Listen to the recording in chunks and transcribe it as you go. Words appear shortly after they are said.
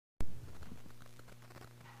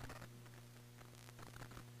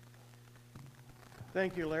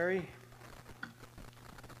Thank you, Larry.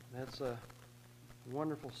 That's a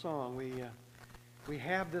wonderful song. We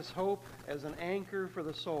have this hope as an anchor for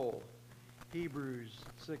the soul. Hebrews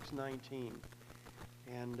 6:19,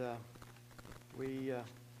 and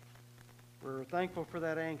we're thankful for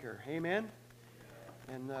that anchor. Amen.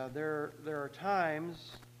 And there are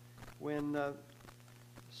times when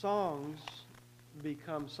songs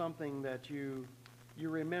become something that you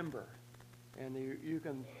remember, and you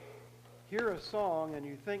can hear a song and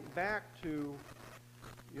you think back to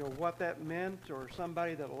what that meant, or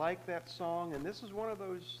somebody that liked that song, and this is one of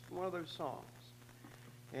those songs.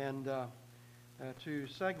 And to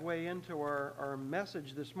segue into our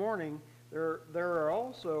message this morning, there are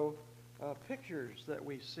also pictures that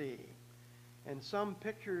we see, and some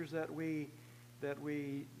pictures that we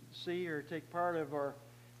see or take part of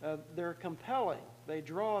they're compelling. They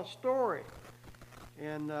draw a story,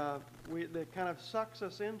 and that kind of sucks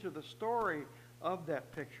us into the story of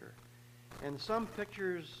that picture. And some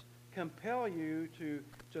pictures compel you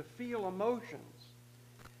to feel emotions.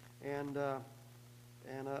 And a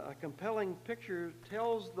compelling picture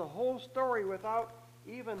tells the whole story without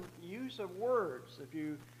even use of words, if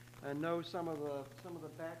you know some of the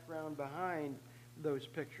background behind those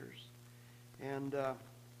pictures. And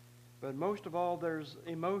but most of all, there's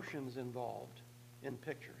emotions involved in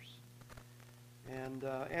pictures. And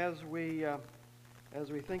as we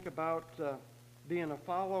think about being a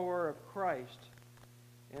follower of Christ,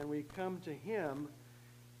 and we come to Him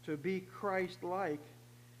to be Christ-like,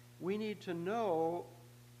 we need to know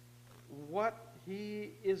what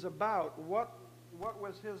He is about. What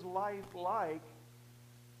was His life like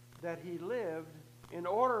that He lived in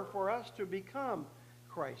order for us to become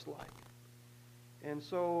Christ-like? And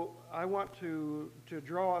so I want to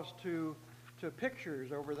draw us to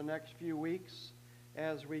pictures over the next few weeks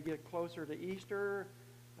as we get closer to Easter,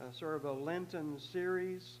 sort of a Lenten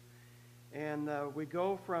series. And we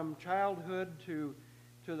go from childhood to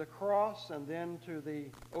the cross and then to the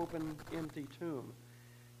open, empty tomb.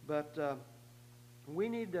 But we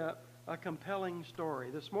need a compelling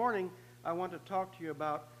story. This morning, I want to talk to you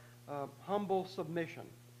about humble submission,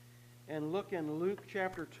 and look in Luke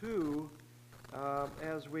chapter 2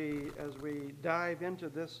 as we dive into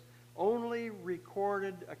this only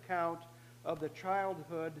recorded account of the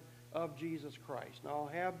childhood of Jesus Christ. Now, I'll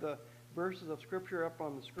have the verses of Scripture up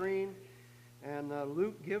on the screen, and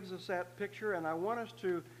Luke gives us that picture, and I want us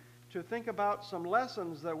to think about some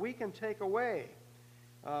lessons that we can take away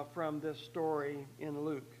from this story in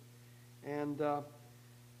Luke, and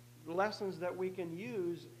lessons that we can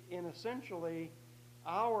use in essentially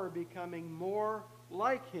our becoming more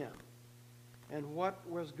like Him, and what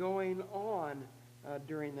was going on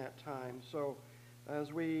during that time. So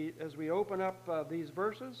as we open up these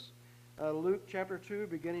verses, Luke chapter 2,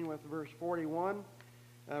 beginning with verse 41,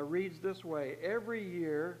 reads this way: Every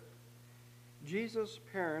year, Jesus'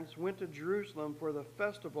 parents went to Jerusalem for the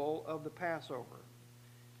festival of the Passover.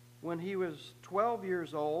 When he was 12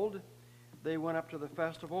 years old, they went up to the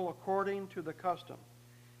festival according to the custom.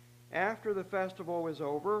 After the festival was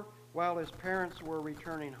over, while his parents were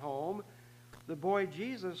returning home, the boy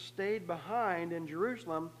Jesus stayed behind in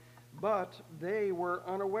Jerusalem, but they were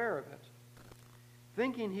unaware of it.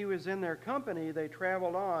 Thinking he was in their company, they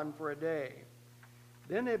traveled on for a day.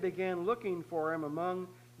 Then they began looking for him among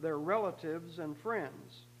their relatives and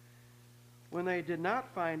friends. When they did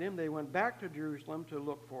not find him, they went back to Jerusalem to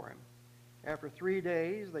look for him. After 3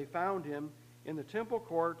 days, they found him in the temple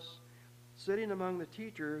courts, sitting among the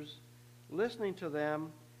teachers, listening to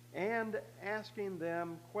them and asking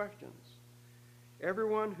them questions.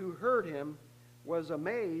 Everyone who heard him was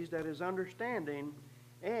amazed at his understanding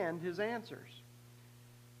and his answers.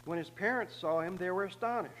 When his parents saw him, they were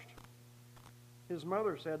astonished. His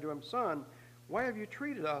mother said to him, "Son, why have you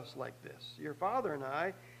treated us like this? Your father and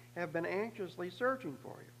I have been anxiously searching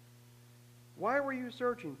for you." "Why were you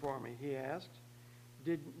searching for me?" he asked.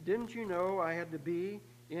 Didn't you know I had to be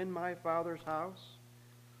in my father's house?"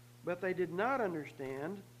 But they did not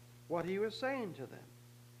understand what he was saying to them.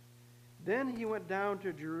 Then he went down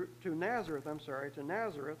to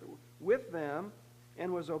Nazareth with them,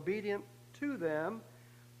 and was obedient to them.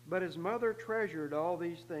 But his mother treasured all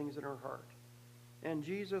these things in her heart. And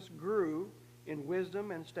Jesus grew in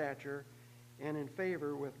wisdom and stature, and in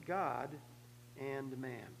favor with God and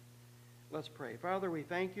man. Let's pray. Father, we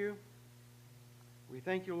thank you. We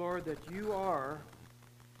thank you, Lord, that you are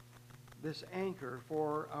this anchor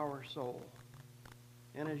for our soul.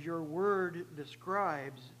 And as your word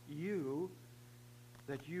describes you,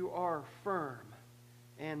 that you are firm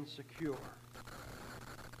and secure.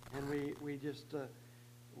 And we just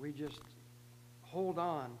hold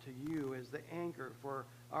on to you as the anchor for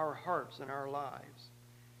our hearts and our lives.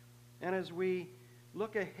 And as we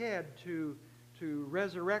look ahead to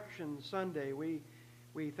Resurrection Sunday, we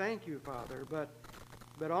thank you, Father.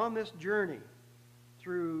 But on this journey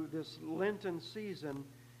through this Lenten season,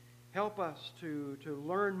 help us to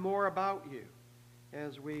learn more about you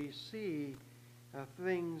as we see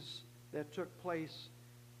things that took place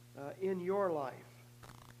in your life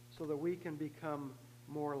so that we can become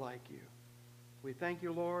more like you. We thank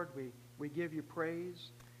you, Lord. We give you praise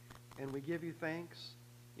and we give you thanks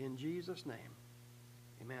in Jesus' name.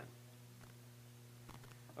 Amen.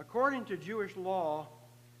 According to Jewish law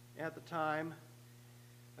at the time,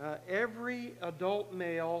 every adult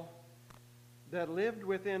male that lived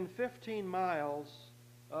within 15 miles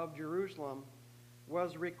of Jerusalem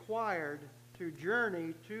was required to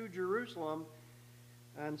journey to Jerusalem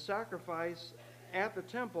and sacrifice at the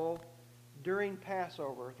temple during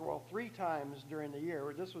Passover. Well, 3 times during the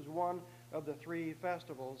year. This was one of the 3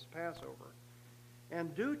 festivals, Passover.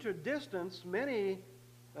 And due to distance, many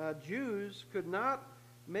Jews could not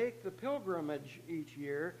make the pilgrimage each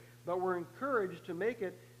year, but were encouraged to make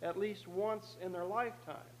it at least once in their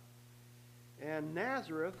lifetime. And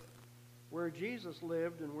Nazareth, where Jesus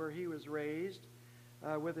lived and where he was raised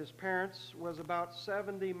with his parents, was about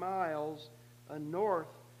 70 miles north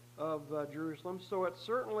of Jerusalem, so it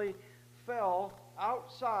certainly fell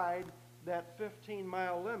outside that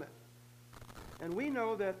 15-mile limit. And we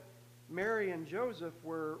know that Mary and Joseph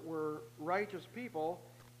were righteous people,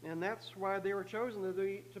 and that's why they were chosen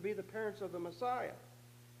to be the parents of the Messiah.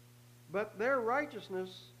 But their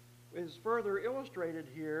righteousness is further illustrated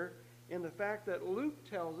here in the fact that Luke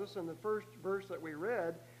tells us in the first verse that we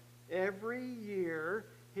read, every year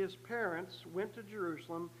his parents went to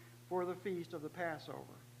Jerusalem for the feast of the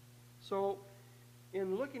Passover. So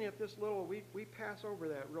in looking at this little, we pass over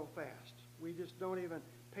that real fast. We just don't even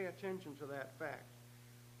pay attention to that fact.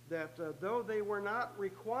 That though they were not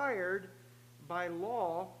required by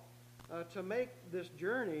law to make this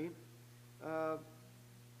journey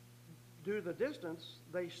due to the distance,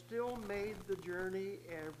 they still made the journey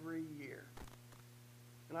every year.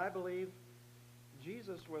 And I believe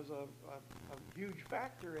Jesus was a huge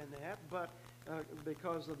factor in that, but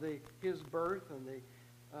because of his birth and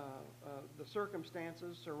the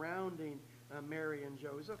circumstances surrounding Mary and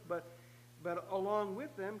Joseph, but along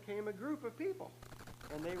with them came a group of people,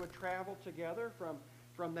 and they would travel together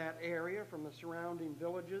from that area, from the surrounding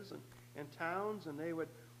villages and towns, and they would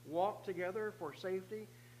walk together for safety.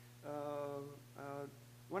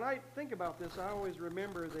 When I think about this, I always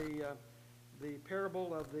remember the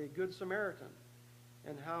parable of the Good Samaritan,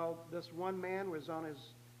 and how this one man was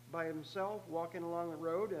by himself walking along the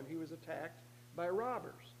road, and he was attacked by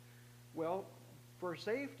robbers. Well, for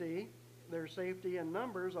safety, there's safety in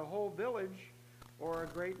numbers, a whole village or a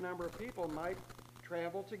great number of people might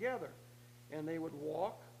travel together, and they would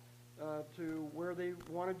walk to where they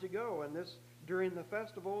wanted to go. And this, during the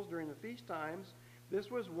festivals, during the feast times, this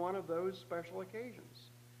was one of those special occasions.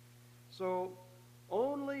 So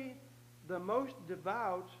only the most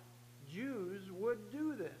devout Jews would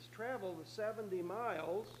do this, travel the 70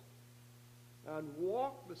 miles and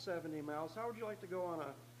walk the 70 miles. How would you like to go on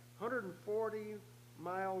a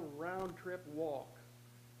 140-mile round-trip walk?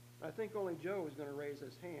 I think only Joe is going to raise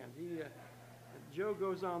his hand. Joe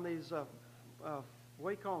goes on these, what do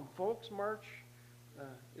you call them, folks march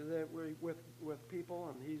with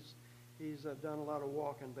people, and he's done a lot of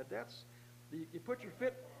walking. But that's, you put your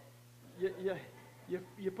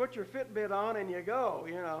you put your Fitbit on and you go,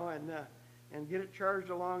 and get it charged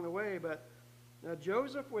along the way. But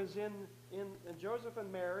Joseph was in Joseph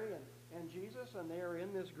and Mary and Jesus, and they are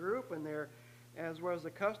in this group, and they're, as was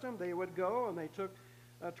the custom, they would go, and they took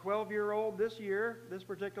a 12-year-old this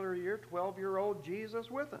particular year, 12-year-old Jesus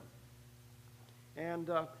with them. And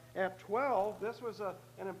at 12, this was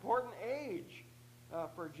an important age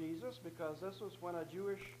for Jesus, because this was when a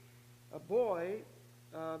Jewish boy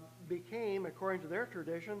became, according to their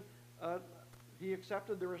tradition, he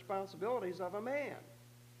accepted the responsibilities of a man.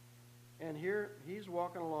 And here he's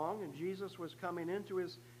walking along, and Jesus was coming into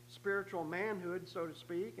his spiritual manhood, so to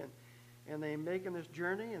speak, and they making this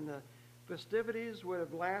journey, and the festivities would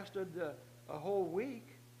have lasted a whole week.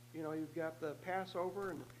 You've got the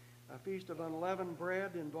Passover and a Feast of Unleavened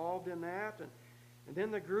Bread involved in that, and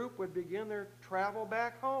then the group would begin their travel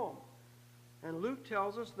back home. And Luke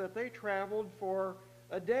tells us that they traveled for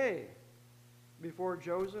a day before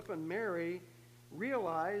Joseph and Mary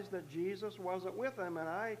realized that Jesus wasn't with them.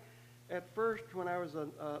 And at first, when I was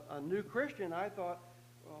a new Christian, I thought,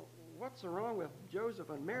 well, what's wrong with Joseph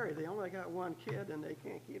and Mary? They only got one kid, and they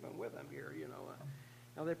can't keep him with them here,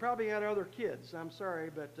 Now, they probably had other kids, I'm sorry,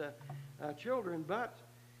 but children. But,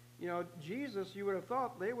 Jesus, you would have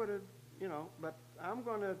thought they would have, but I'm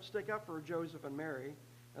going to stick up for Joseph and Mary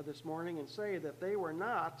this morning and say that they were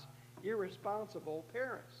not irresponsible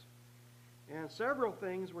parents. And several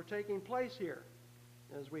things were taking place here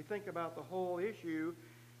as we think about the whole issue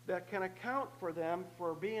that can account for them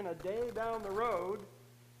for being a day down the road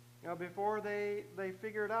before they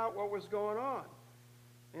figured out what was going on.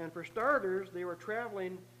 And for starters, they were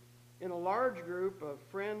traveling in a large group of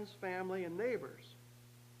friends, family, and neighbors.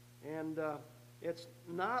 And it's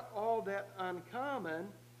not all that uncommon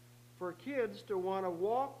for kids to want to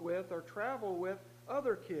walk with or travel with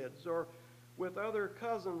other kids or with other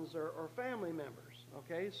cousins or family members.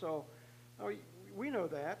 Okay, so we know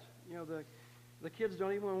that. The kids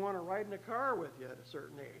don't even want to ride in a car with you at a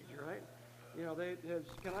certain age, right?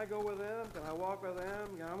 Can I go with them? Can I walk with them?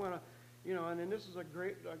 I'm going to, and then this is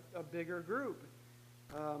a bigger group.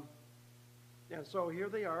 And so here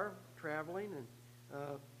they are traveling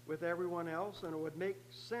and with everyone else, and it would make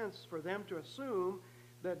sense for them to assume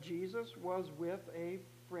that Jesus was with a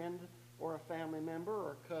friend or a family member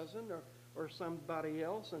or cousin or somebody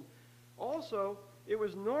else. And also, it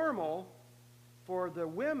was normal for the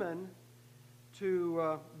women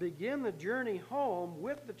to begin the journey home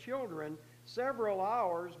with the children several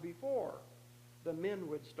hours before the men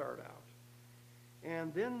would start out.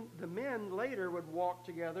 And then the men later would walk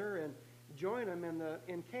together and join them in the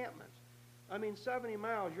encampment. 70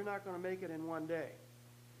 miles, you're not going to make it in one day.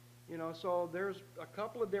 So there's a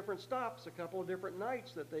couple of different stops, a couple of different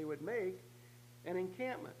nights that they would make an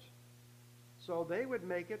encampment. So they would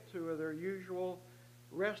make it to their usual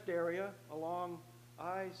rest area along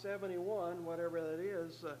I-71, whatever that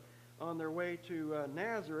is, on their way to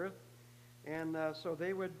Nazareth. And so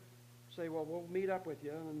they would say, well, we'll meet up with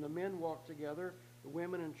you. And the men walked together. The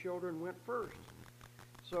women and children went first.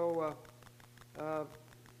 So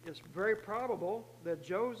it's very probable that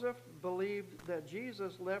Joseph believed that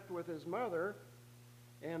Jesus left with his mother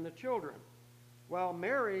and the children, while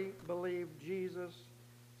Mary believed Jesus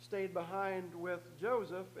stayed behind with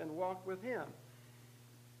Joseph and walked with him.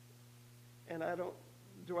 And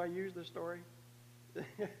do I use the story?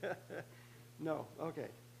 No, okay.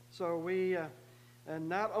 So and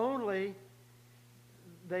not only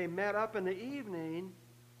they met up in the evening,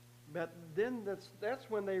 but then that's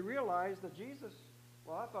when they realized that Jesus,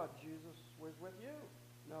 well, I thought Jesus was with you.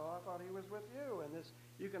 No, I thought he was with you. And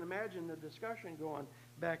you can imagine the discussion going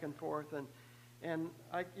back and forth. And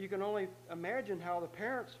you can only imagine how the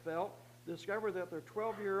parents felt, discovered that their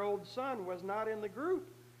 12-year-old son was not in the group.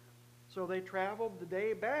 So they traveled the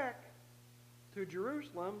day back to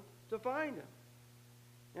Jerusalem to find him.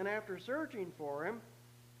 And after searching for him,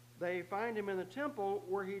 they find him in the temple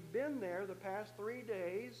where he'd been there the past 3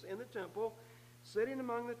 days in the temple, sitting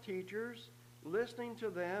among the teachers, listening to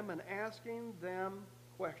them and asking them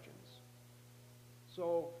questions.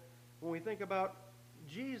 So when we think about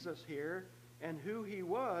Jesus here and who he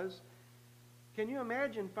was, can you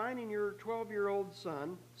imagine finding your 12-year-old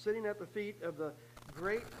son sitting at the feet of the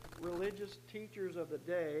great religious teachers of the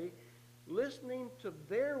day, listening to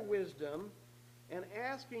their wisdom and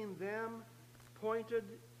asking them pointed,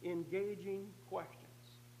 engaging questions?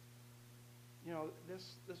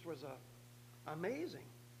 This was amazing.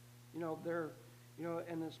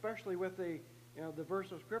 And especially with the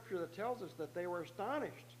verse of Scripture that tells us that they were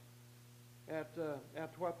astonished at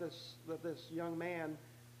what this young man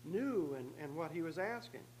knew and what he was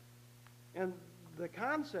asking. And the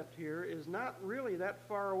concept here is not really that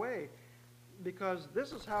far away, because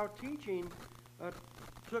this is how teaching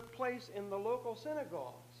took place in the local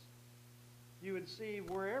synagogues. You would see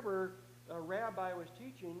wherever a rabbi was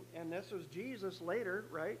teaching, and this was Jesus later,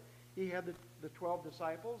 right? He had the 12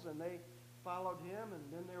 disciples, and they followed him, and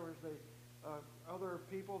then there was the other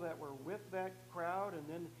people that were with that crowd, and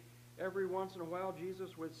then every once in a while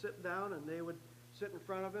Jesus would sit down, and they would sit in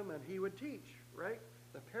front of him, and he would teach, right?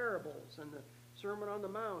 The parables and the Sermon on the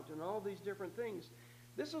Mount and all these different things.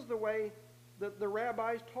 This is the way that the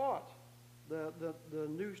rabbis taught the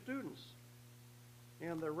new students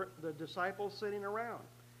and the disciples sitting around.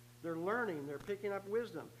 They're learning, they're picking up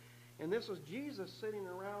wisdom. And this was Jesus sitting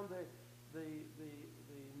around the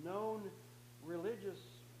known religious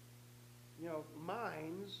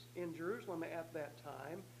minds in Jerusalem at that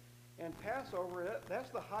time. And Passover, that's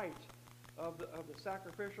the height of the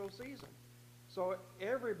sacrificial season. So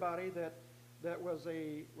everybody that was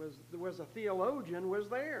a theologian was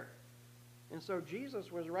there. And so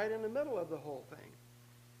Jesus was right in the middle of the whole thing.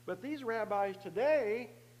 But these rabbis today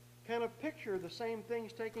kind of picture the same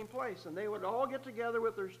things taking place. And they would all get together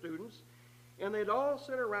with their students, and they'd all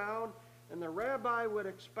sit around, and the rabbi would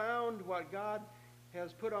expound what God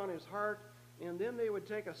has put on his heart, and then they would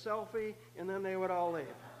take a selfie, and then they would all leave.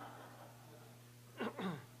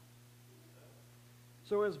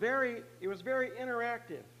 So it was very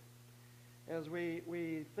interactive as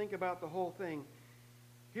we think about the whole thing.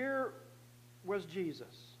 Here was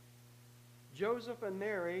Jesus. Joseph and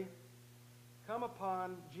Mary come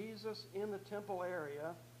upon Jesus in the temple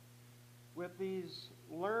area with these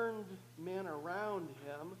learned men around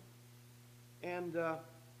him, and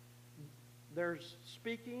they're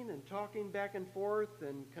speaking and talking back and forth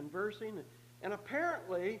and conversing, and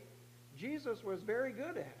apparently Jesus was very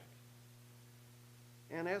good at it.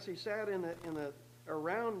 And as he sat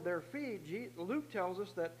around their feet, Luke tells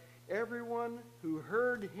us that everyone who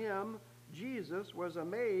heard him, Jesus, was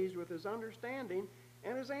amazed with his understanding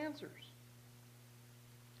and his answers.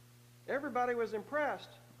 Everybody was impressed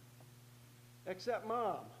except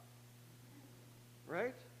Mom,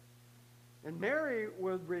 right? And Mary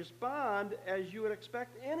would respond as you would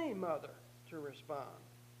expect any mother to respond.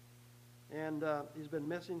 And he's been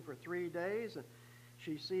missing for 3 days, and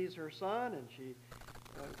she sees her son, and she,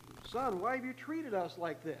 son, why have you treated us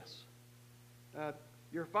like this?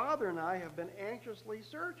 Your father and I have been anxiously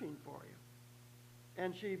searching for you.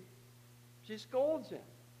 And she scolds him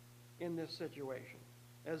in this situation,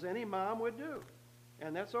 as any mom would do.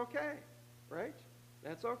 And that's okay, right?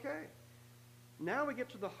 That's okay. Now we get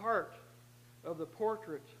to the heart of the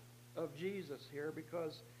portrait of Jesus here,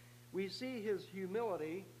 because we see his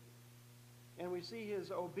humility, and we see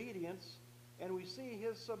his obedience, and we see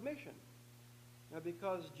his submission. Now,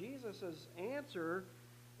 because Jesus' answer,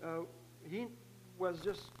 he was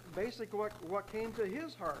just basically what came to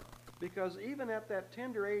his heart. Because even at that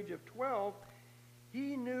tender age of 12,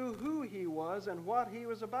 he knew who he was and what he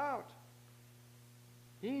was about.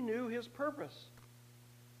 He knew his purpose.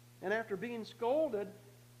 And after being scolded,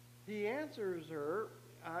 he answers her,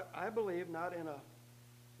 I believe, not in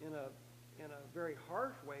a very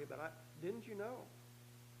harsh way, but didn't you know?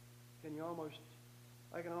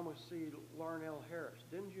 I can almost see Larnell Harris.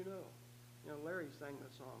 Didn't you know? You know, Larry sang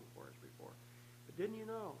the song for us before. But didn't you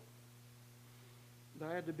know that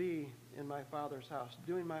I had to be in my Father's house,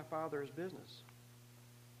 doing my Father's business?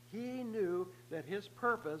 He knew that his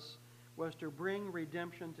purpose was to bring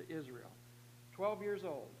redemption to Israel. 12 years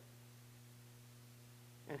old.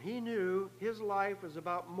 And he knew his life was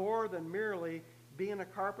about more than merely being a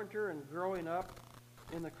carpenter and growing up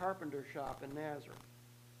in the carpenter shop in Nazareth.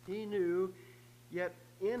 He knew, yet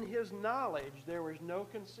in his knowledge there was no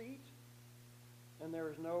conceit, and there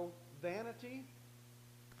was no vanity,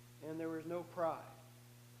 and there was no pride.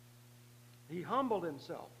 He humbled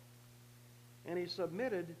himself, and he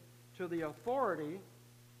submitted to the authority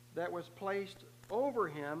that was placed over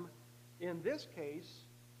him. In this case,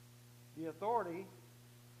 the authority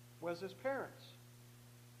was his parents.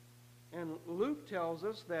 And Luke tells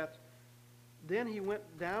us that then he went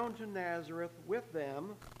down to Nazareth with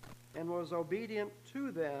them and was obedient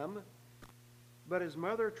to them, but his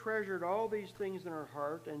mother treasured all these things in her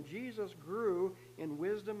heart, and Jesus grew in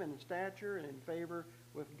wisdom and stature and in favor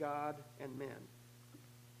with God and men.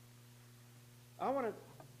 I want to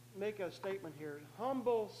make a statement here.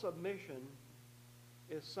 Humble submission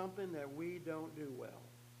is something that we don't do well,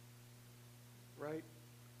 right?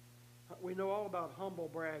 We know all about humble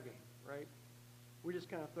bragging, right? We just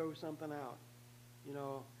kind of throw something out, you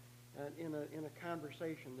know, in a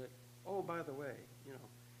conversation that, oh, by the way, you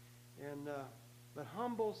know. And but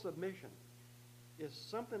humble submission is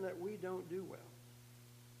something that we don't do well.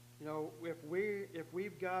 You know, if we're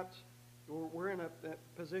in a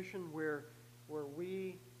position where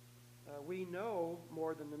we know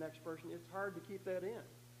more than the next person, it's hard to keep that in,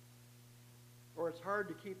 or it's hard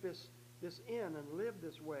to keep this in and live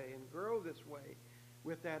this way and grow this way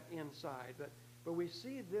with that inside. But we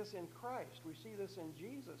see this in Christ. We see this in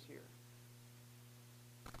Jesus here.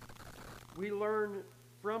 We learn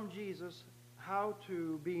from Jesus how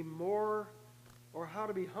to be more, or how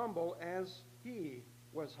to be humble as he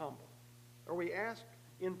was humble. Or we ask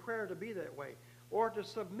in prayer to be that way, or to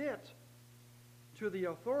submit to the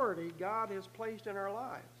authority God has placed in our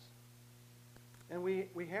lives. And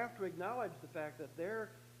we have to acknowledge the fact that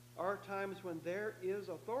there are times when there is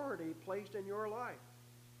authority placed in your life,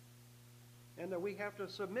 and that we have to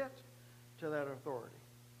submit to that authority.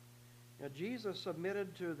 Now, Jesus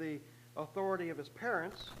submitted to the authority of his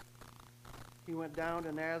parents. He went down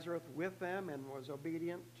to Nazareth with them and was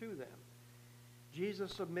obedient to them.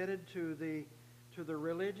 Jesus submitted to the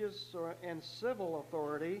religious and civil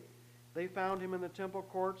authority. They found him in the temple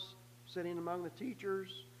courts, sitting among the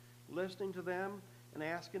teachers, listening to them and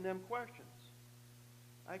asking them questions.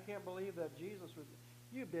 I can't believe that Jesus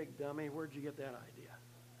You big dummy, where'd you get that idea?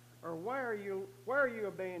 Or why are you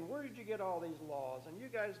obeying? Where did you get all these laws? And you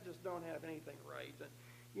guys just don't have anything right. And,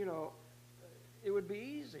 you know, it would be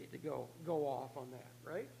easy to go off on that,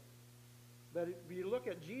 right? But if you look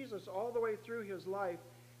at Jesus all the way through his life,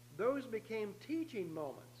 those became teaching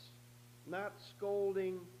moments, not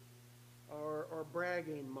scolding or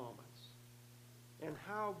bragging moments. And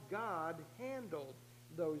how God handled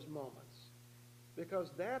those moments.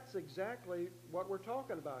 Because that's exactly what we're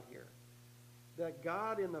talking about here. That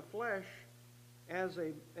God in the flesh, as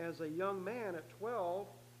a young man at 12,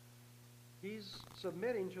 he's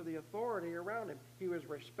submitting to the authority around him. He was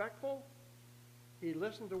respectful. He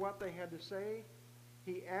listened to what they had to say.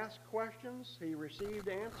 He asked questions. He received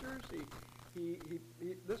answers.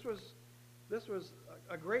 This was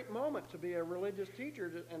a great moment to be a religious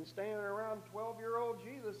teacher and standing around 12-year-old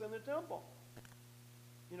Jesus in the temple.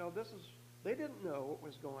 You know, they didn't know what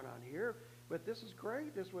was going on here, but this is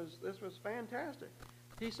great. This was fantastic.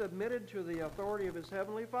 He submitted to the authority of his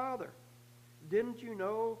heavenly Father. Didn't you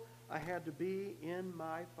know I had to be in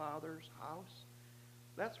my Father's house?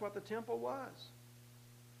 That's what the temple was.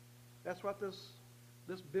 That's what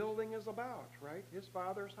this building is about, right? His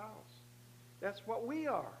Father's house. That's what we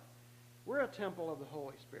are. We're a temple of the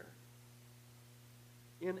Holy Spirit.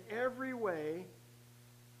 In every way,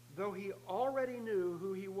 though he already knew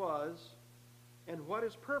who he was and what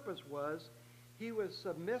his purpose was, he was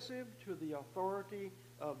submissive to the authority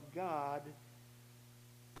of God,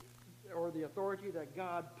 or the authority that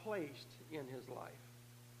God placed in his life.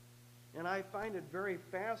 And I find it very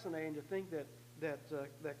fascinating to think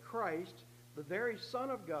that Christ, the very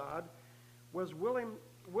Son of God, was willing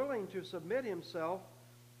to submit himself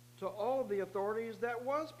to all the authorities that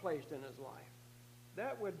was placed in his life.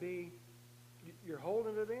 That would be, you're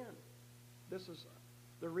holding it in. This is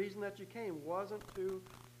the reason that you came.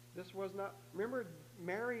 This was not, remember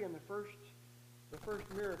Mary in the first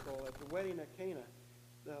miracle at the wedding at Cana.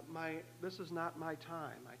 This is not my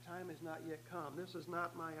time. My time has not yet come. This is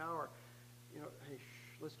not my hour. You know, hey,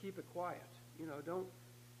 let's keep it quiet. You know,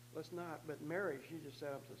 let's not. But Mary, she just said,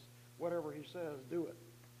 whatever he says, do it.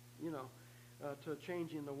 You know, to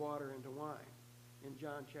changing the water into wine in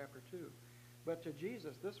John chapter 2. But to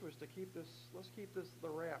Jesus, this was to let's keep the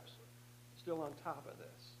wraps still on top of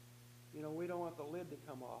this. You know, we don't want the lid to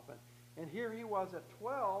come off. And here he was at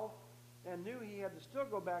 12 and knew he had to still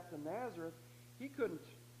go back to Nazareth. He couldn't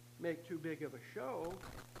make too big of a show.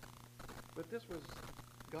 But this was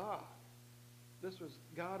God. This was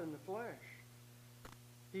God in the flesh.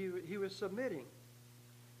 He was submitting.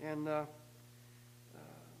 And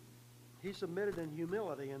he submitted in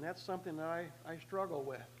humility, and that's something that I struggle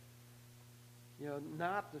with. You know,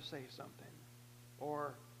 not to say something,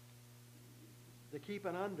 or to keep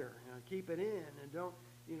it under, keep it in, and don't,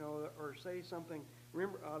 you know, or say something.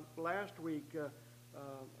 Remember, last week,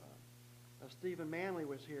 Stephen Manley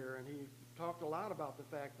was here, and he talked a lot about the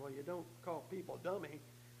fact, well, you don't call people dummy,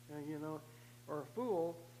 you know, or a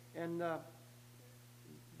fool, and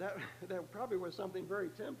that probably was something very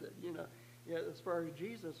tempted, you know, as far as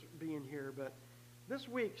Jesus being here. But this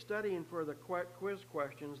week, studying for the quiz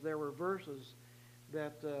questions, there were verses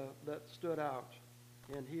that stood out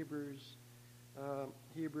in Hebrews,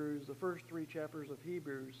 the first 3 chapters of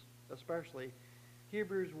Hebrews especially.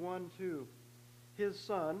 Hebrews 1:2, his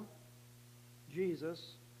Son,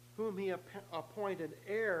 Jesus, whom he appointed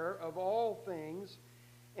heir of all things,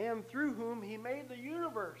 and through whom he made the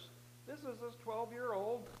universe. This is this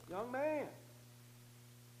 12-year-old young man.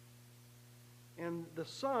 And the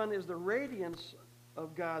Son is the radiance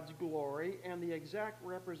of God's glory and the exact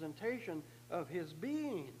representation of his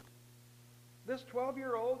being. This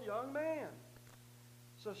 12-year-old young man,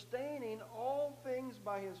 sustaining all things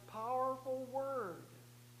by his powerful word.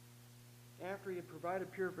 After he had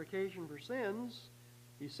provided purification for sins,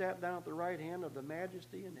 he sat down at the right hand of the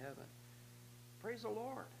Majesty in heaven. Praise the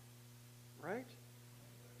Lord. Right?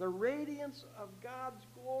 The radiance of God's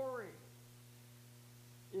glory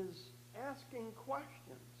is asking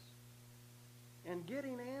questions and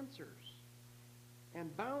getting answers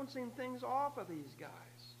and bouncing things off of these guys.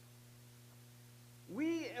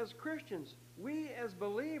 We as Christians, we as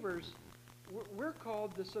believers, we're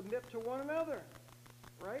called to submit to one another,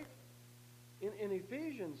 right? In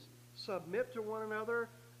Ephesians, submit to one another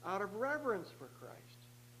out of reverence for Christ.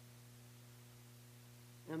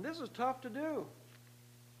 And this is tough to do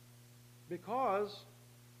because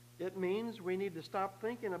it means we need to stop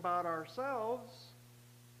thinking about ourselves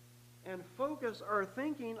and focus our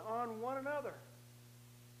thinking on one another.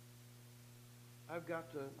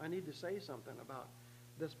 I need to say something about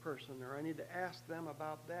this person, or I need to ask them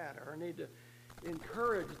about that, or I need to,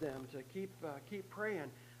 encourage them to keep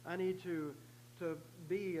praying. I need to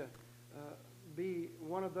be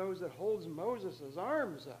one of those that holds Moses'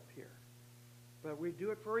 arms up here. But we do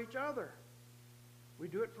it for each other. We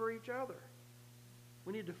do it for each other.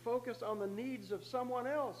 We need to focus on the needs of someone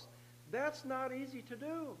else. That's not easy to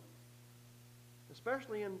do,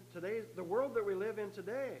 especially in the world that we live in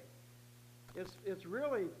today. It's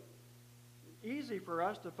really easy for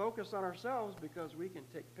us to focus on ourselves because we can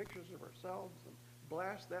take pictures of ourselves and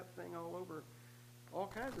blast that thing all over all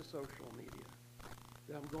kinds of social media.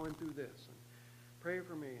 That I'm going through this, and pray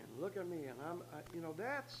for me, and look at me, and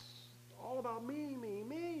that's all about me.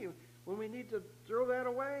 When we need to throw that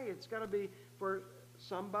away, it's got to be for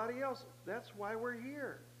somebody else. That's why we're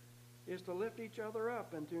here, is to lift each other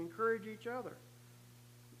up and to encourage each other.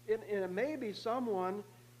 And it may be someone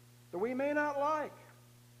that we may not like,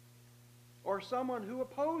 or someone who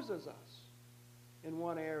opposes us in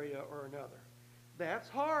one area or another. That's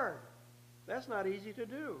hard. That's not easy to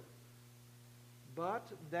do. But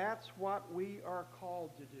that's what we are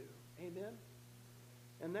called to do. Amen?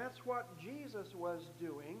 And that's what Jesus was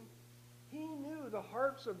doing. He knew the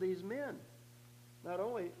hearts of these men. Not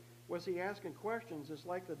only was he asking questions, just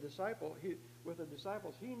like with the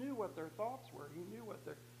disciples, he knew what their thoughts were. He knew what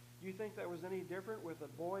their... Do you think that was any different with the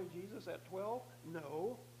boy Jesus at 12?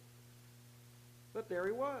 No. But there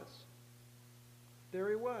he was. There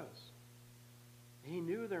he was. He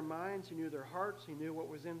knew their minds. He knew their hearts. He knew what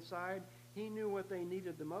was inside. He knew what they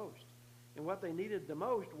needed the most. And what they needed the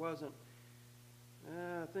most wasn't,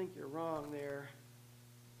 I think you're wrong there,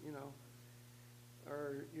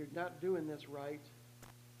 or you're not doing this right,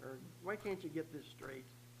 or why can't you get this straight?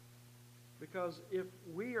 Because if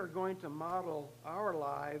we are going to model our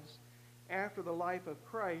lives after the life of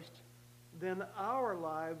Christ, then our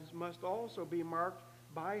lives must also be marked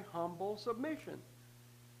by humble submission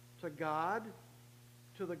to God,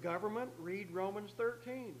 to the government, read Romans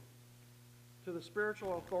 13, to the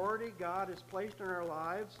spiritual authority God has placed in our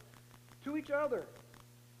lives, to each other.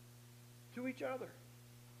 To each other.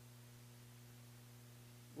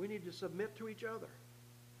 We need to submit to each other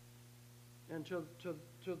and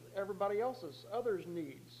to everybody else's, others'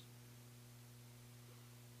 needs.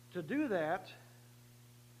 To do that,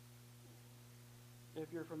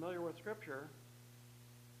 if you're familiar with Scripture,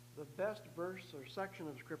 the best verse or section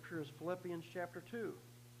of Scripture is Philippians chapter 2.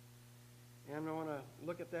 And I want to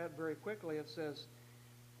look at that very quickly. It says,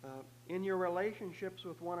 in your relationships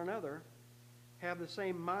with one another, have the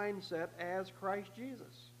same mindset as Christ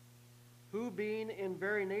Jesus, who being in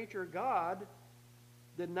very nature God,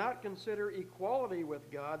 did not consider equality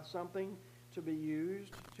with God something to be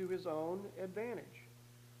used to his own advantage.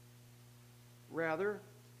 Rather,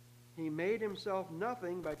 he made himself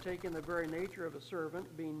nothing by taking the very nature of a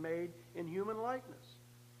servant, being made in human likeness.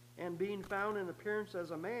 And being found in appearance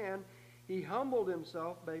as a man, he humbled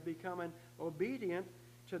himself by becoming obedient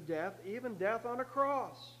to death, even death on a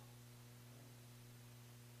cross.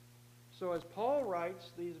 So as Paul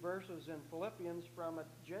writes these verses in Philippians from a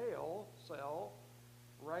jail cell,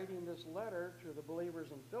 writing this letter to the believers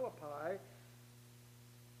in Philippi,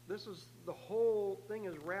 the whole thing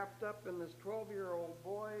is wrapped up in this 12-year-old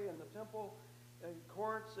boy in the temple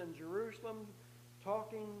courts in Jerusalem,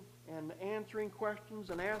 talking and answering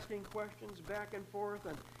questions and asking questions back and forth,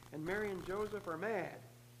 and Mary and Joseph are mad.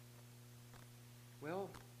 Well,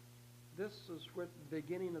 this is what the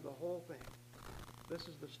beginning of the whole thing. This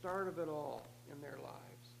is the start of it all in their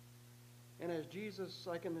lives. And as Jesus,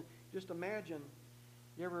 I can just imagine,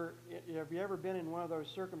 have you ever been in one of those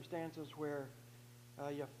circumstances where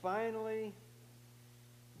you finally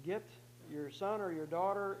get your son or your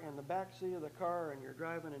daughter in the back seat of the car and you're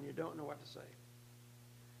driving and you don't know what to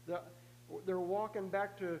say? They're walking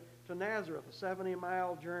back to Nazareth, a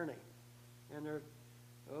 70-mile journey. And they're,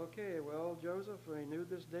 okay, well, Joseph, we knew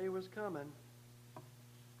this day was coming.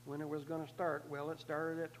 When it was going to start? Well, it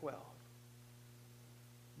started at 12.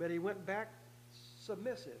 But he went back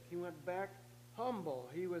submissive. He went back humble.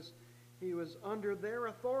 He was under their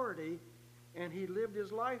authority, and he lived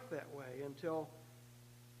his life that way until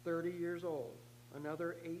 30 years old.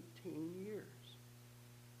 Another 18 years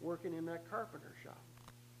working in that carpenter shop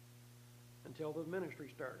until the ministry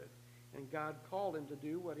started. And God called him to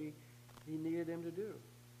do what he needed him to do.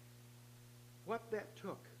 What that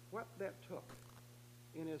took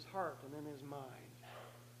in his heart and in his mind.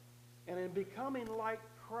 And in becoming like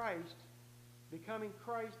Christ, becoming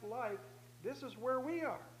Christ-like, this is where we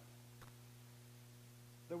are.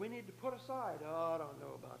 That we need to put aside, I don't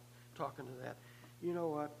know about talking to that. You know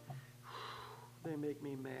what? They make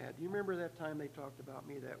me mad. You remember that time they talked about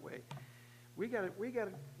me that way? We got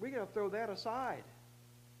to throw that aside.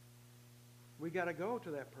 we got to go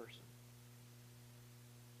to that person.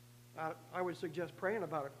 I would suggest praying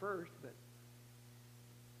about it first, but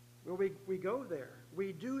well, we go there.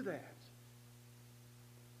 We do that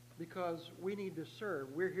because we need to serve.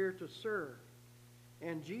 We're here to serve.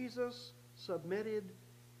 And Jesus submitted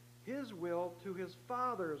his will to his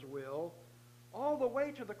Father's will all the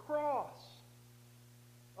way to the cross.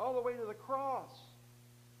 All the way to the cross.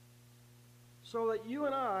 So that you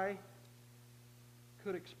and I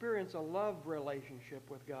could experience a love relationship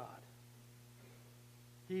with God.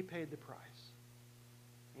 He paid the price.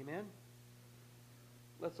 Amen?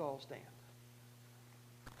 Let's all stand.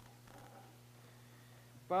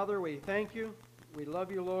 Father, we thank you. We love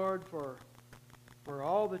you, Lord, for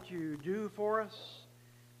all that you do for us.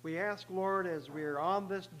 We ask, Lord, as we're on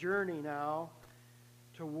this journey now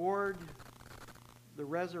toward the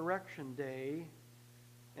resurrection day,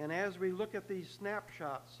 and as we look at these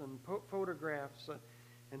snapshots and photographs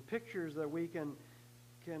and pictures that we can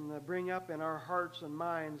bring up in our hearts and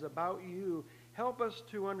minds about you, help us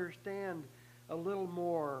to understand a little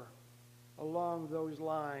more along those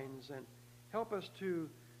lines, and help us to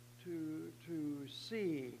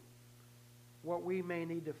see what we may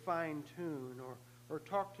need to fine-tune or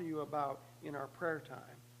talk to you about in our prayer time.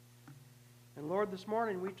 And Lord, this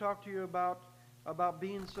morning we talk to you about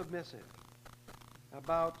being submissive,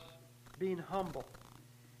 about being humble,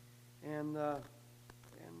 and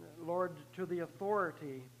Lord, to the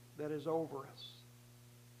authority that is over us.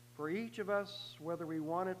 For each of us, whether we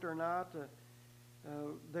want it or not,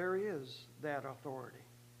 there is that authority.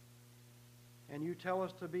 And you tell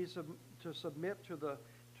us to submit to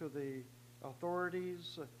the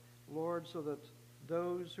authorities, Lord, so that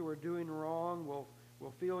those who are doing wrong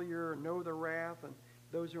will feel know the wrath, and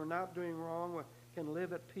those who are not doing wrong can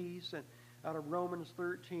live at peace. And out of Romans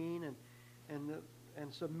 13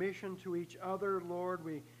 and submission to each other, Lord,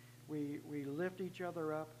 we lift each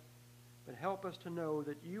other up. But help us to know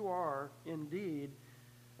that you are indeed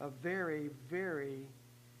a very, very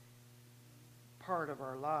part of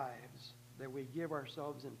our lives that we give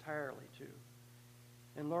ourselves entirely to.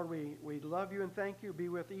 And Lord, we love you and thank you. Be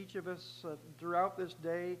with each of us throughout this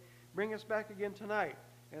day. Bring us back again tonight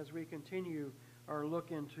as we continue our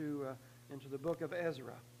look into the book of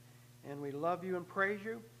Ezra. And we love you and praise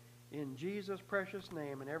you in Jesus' precious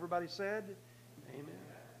name. And everybody said, amen.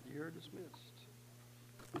 You're dismissed.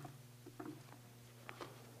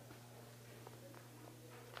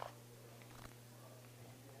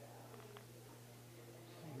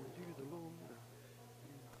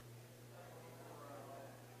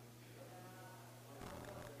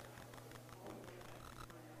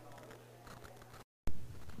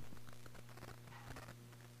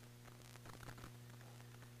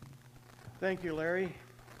 Thank you, Larry.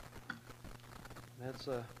 That's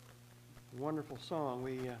a wonderful song.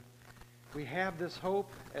 We have this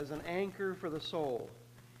hope as an anchor for the soul.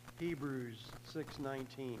 Hebrews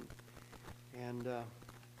 6:19, and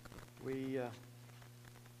we're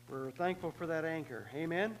thankful for that anchor.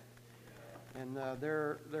 Amen. And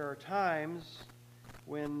there are times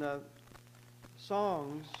when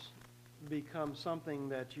songs become something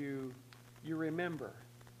that you remember,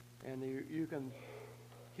 and you can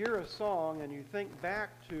hear a song and you think back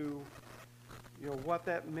to what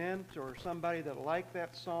that meant, or somebody that liked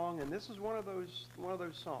that song, and this is one of those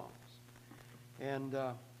songs. And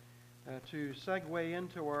to segue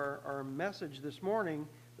into our message this morning,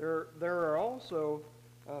 there are also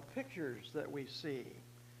pictures that we see,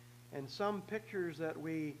 and some pictures that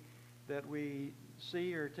we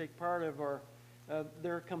see or take part of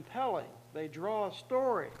they're compelling. They draw a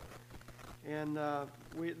story. And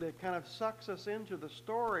that kind of sucks us into the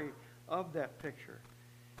story of that picture.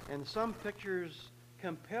 And some pictures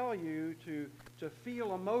compel you to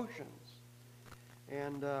feel emotions.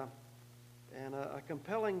 And a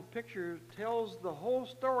compelling picture tells the whole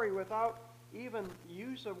story without even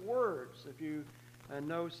use of words, if you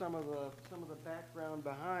know some of the background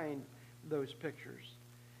behind those pictures.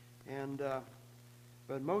 And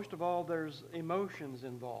but most of all, there's emotions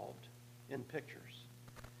involved in pictures.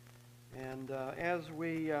 And as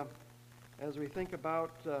we think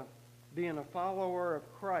about being a follower of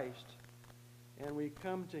Christ, and we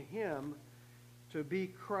come to Him to be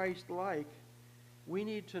Christ-like, we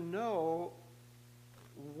need to know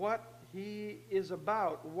what He is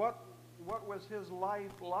about. What was His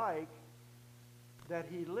life like that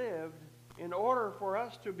He lived in order for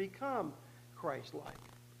us to become Christ-like?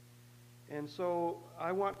 And so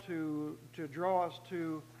I want to draw us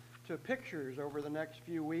to pictures over the next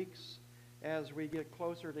few weeks as we get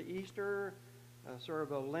closer to Easter, sort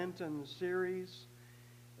of a Lenten series.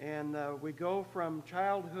 And we go from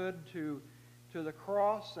childhood to to the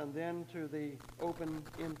cross and then to the open,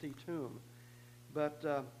 empty tomb.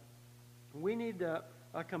 But we need a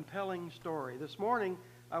compelling story. This morning,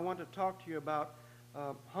 I want to talk to you about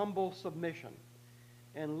humble submission,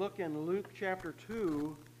 and look in Luke chapter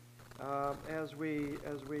 2 as we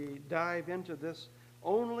dive into this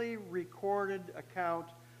only recorded account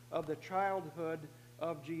of the childhood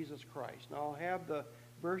of Jesus Christ. Now, I'll have the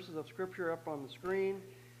verses of Scripture up on the screen,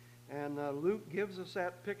 and Luke gives us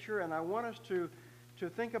that picture, and I want us to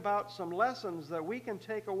think about some lessons that we can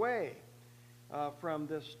take away from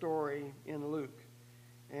this story in Luke,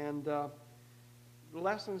 and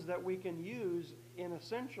lessons that we can use in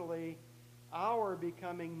essentially our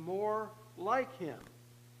becoming more like Him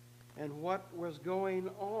and what was going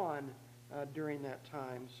on during that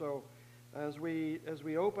time. So as we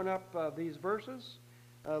open up these verses,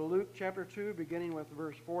 Luke chapter 2, beginning with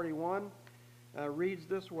verse 41, reads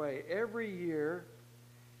this way: Every year,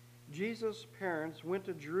 Jesus' parents went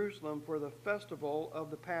to Jerusalem for the festival of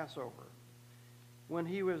the Passover. When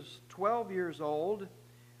he was 12 years old,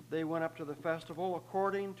 they went up to the festival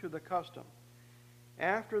according to the custom.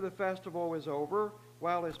 After the festival was over,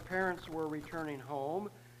 while his parents were returning home,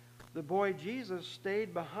 the boy Jesus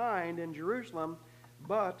stayed behind in Jerusalem,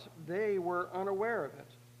 but they were unaware of it.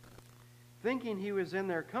 Thinking he was in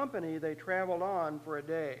their company, they traveled on for a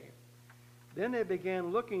day. Then they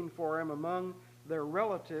began looking for him among their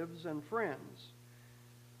relatives and friends.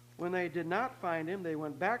 When they did not find him, they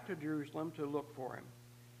went back to Jerusalem to look for him.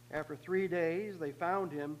 After 3 days, they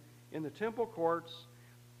found him in the temple courts,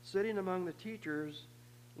 sitting among the teachers,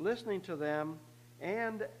 listening to them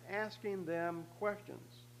and asking them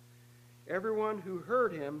questions. Everyone who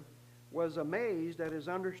heard him was amazed at his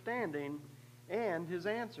understanding and his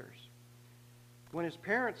answers. When his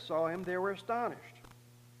parents saw him, they were astonished.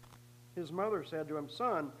 His mother said to him,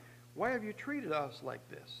 "Son, why have you treated us like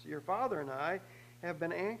this? Your father and I have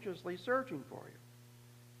been anxiously searching for you."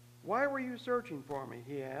 "Why were you searching for me?"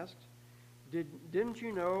 he asked. Didn't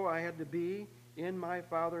you know I had to be in my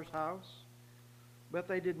father's house?" But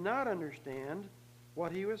they did not understand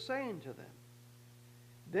what he was saying to them.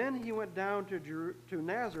 Then he went down to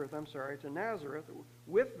Nazareth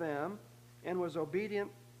with them and was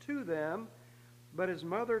obedient to them, but his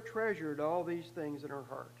mother treasured all these things in her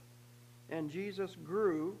heart. And Jesus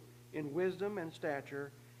grew in wisdom and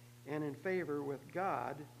stature and in favor with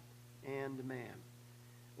God and man.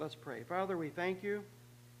 Let's pray. Father, we thank you.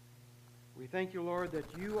 We thank you, Lord,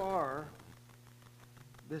 that you are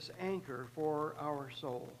this anchor for our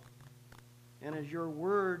soul. And as your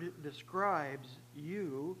word describes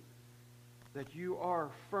you, that you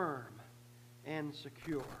are firm and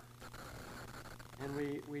secure. And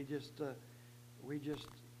we just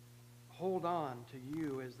hold on to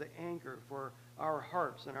you as the anchor for our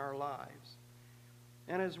hearts and our lives.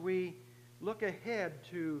 And as we look ahead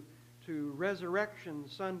to Resurrection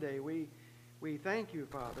Sunday, we thank you,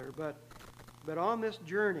 Father, but on this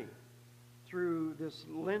journey through this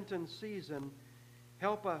Lenten season,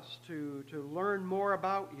 help us to learn more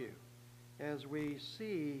about you as we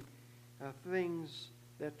see things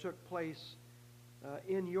that took place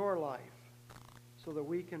in your life, so that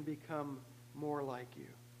we can become more like you.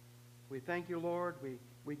 We thank you, Lord.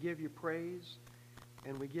 We give you praise,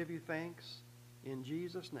 and we give you thanks in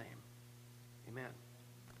Jesus' name. Amen.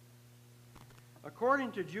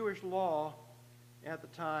 According to Jewish law at the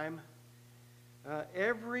time,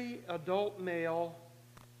 every adult male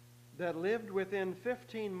that lived within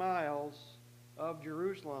 15 miles of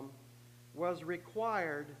Jerusalem was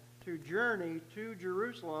required to journey to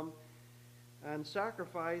Jerusalem and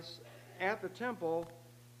sacrifice at the temple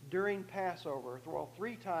during Passover. Well,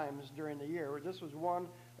 3 times during the year. This was one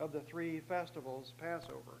of the 3 festivals,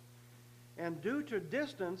 Passover. And due to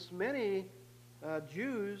distance, many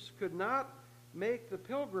Jews could not make the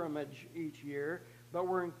pilgrimage each year, but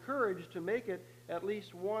were encouraged to make it at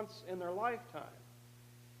least once in their lifetime.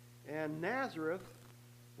 And Nazareth,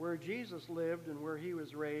 where Jesus lived and where he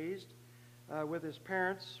was raised with his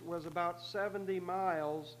parents, was about 70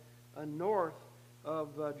 miles north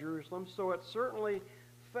of Jerusalem, so it certainly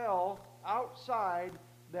fell outside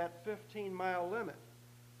that 15-mile limit.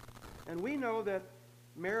 And we know that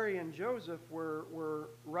Mary and Joseph were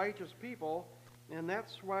righteous people, and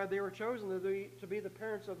that's why they were chosen to be the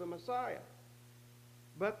parents of the Messiah.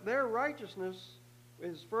 But their righteousness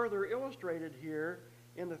is further illustrated here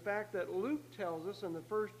in the fact that Luke tells us in the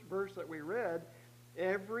first verse that we read,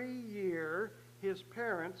 every year his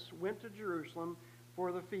parents went to Jerusalem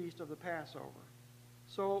for the feast of the Passover.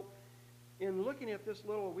 So in looking at this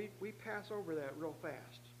little, we pass over that real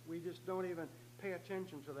fast. We just don't even pay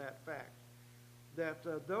attention to that fact. That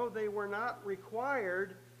though they were not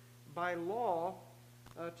required by law,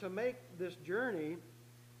 to make this journey,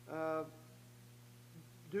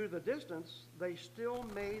 due to the distance, they still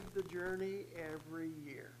made the journey every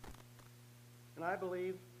year. And I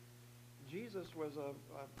believe Jesus was a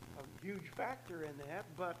huge factor in that,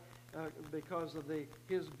 but because of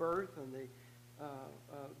his birth and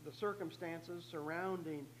the circumstances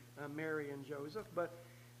surrounding Mary and Joseph, but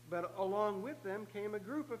along with them came a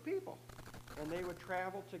group of people, and they would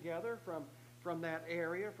travel together from that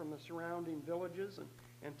area, from the surrounding villages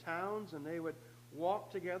and towns, and they would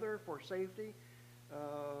walk together for safety.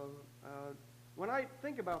 When I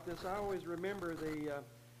think about this, I always remember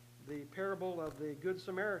the parable of the Good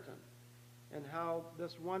Samaritan, and how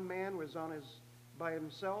this one man was by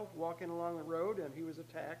himself walking along the road, and he was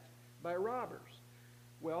attacked by robbers.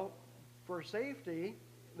 Well, for safety,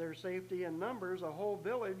 their safety in numbers, a whole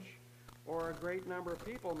village or a great number of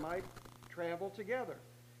people might travel together,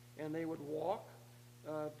 and they would walk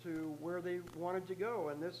to where they wanted to go.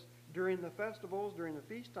 And this, during the festivals, during the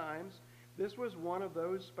feast times, this was one of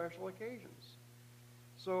those special occasions.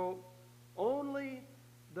 So only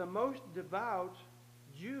the most devout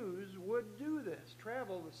Jews would do this,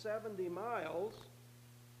 travel the 70 miles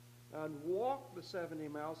and walk the 70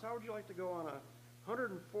 miles. How would you like to go on a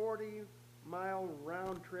 140-mile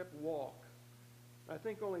round-trip walk? I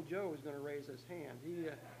think only Joe is going to raise his hand.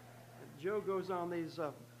 Joe goes on these,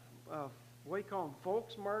 what do you call them,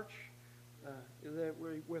 folks march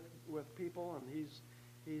with people, and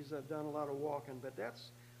he's done a lot of walking. But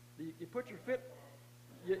that's, you put your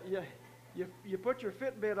you put your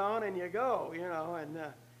Fitbit on and you go,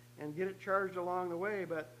 and get it charged along the way.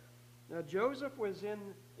 But Joseph was in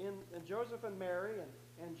Joseph and Mary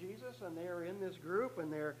and Jesus, and they are in this group,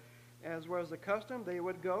 and they're, as was the custom, they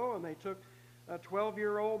would go, and they took a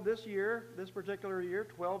 12-year-old this particular year,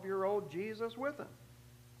 12-year-old Jesus with them.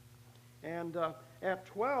 And at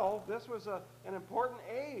 12, this was an important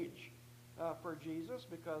age for Jesus,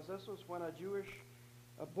 because this was when a Jewish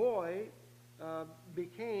boy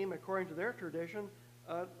became, according to their tradition,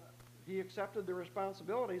 he accepted the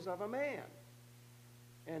responsibilities of a man.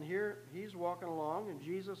 And here he's walking along, and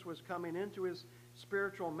Jesus was coming into his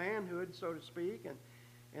spiritual manhood, so to speak,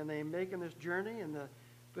 and they making this journey, and the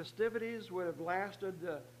festivities would have lasted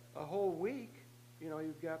a whole week.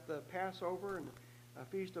 You've got the Passover and a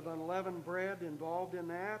Feast of Unleavened Bread involved in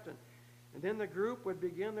that, and then the group would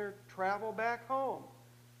begin their travel back home.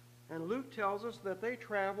 And Luke tells us that they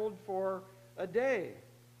traveled for a day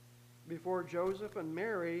before Joseph and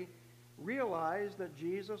Mary realized that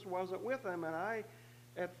Jesus wasn't with them. And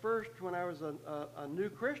at first, when I was a new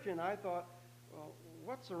Christian, I thought, well,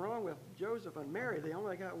 what's wrong with Joseph and Mary? They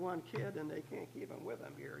only got one kid, and they can't keep him with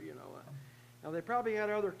them here, Now, they probably had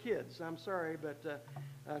other kids, I'm sorry, but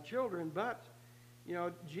children. But,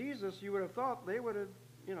 Jesus, you would have thought they would have,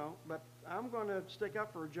 but I'm going to stick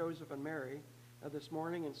up for Joseph and Mary this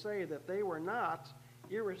morning and say that they were not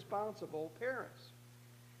irresponsible parents.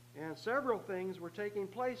 And several things were taking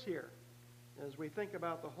place here as we think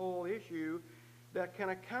about the whole issue that can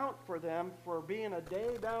account for them for being a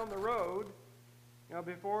day down the road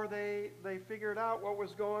before they figured out what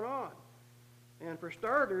was going on. And for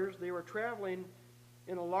starters, they were traveling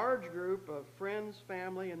in a large group of friends,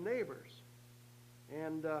 family, and neighbors.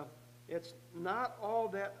 And it's not all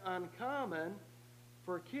that uncommon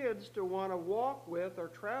for kids to want to walk with or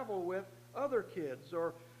travel with other kids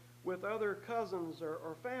or with other cousins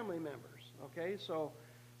or family members. Okay, so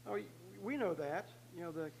we know that.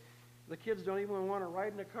 The kids don't even want to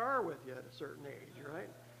ride in a car with you at a certain age, right?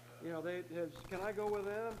 Can I go with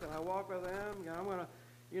them? Can I walk with them? I'm going to,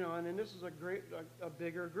 and then this is a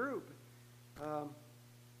bigger group.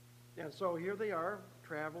 And so here they are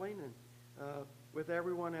traveling and with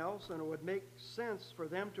everyone else, and it would make sense for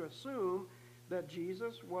them to assume that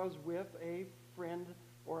Jesus was with a friend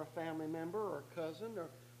or a family member or a cousin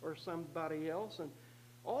or somebody else. And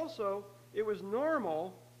also, it was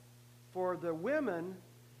normal for the women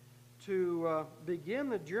to begin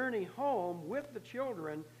the journey home with the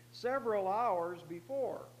children several hours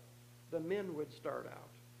before the men would start out.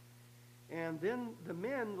 And then the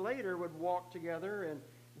men later would walk together and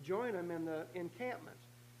join them in the encampment.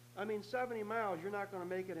 70 miles, you're not going to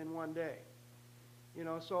make it in one day.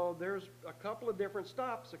 So there's a couple of different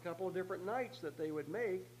stops, a couple of different nights that they would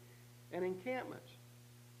make an encampment.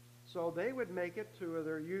 So they would make it to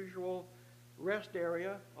their usual rest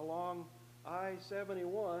area along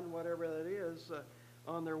I-71, whatever that is,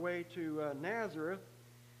 on their way to Nazareth.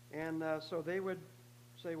 And so they would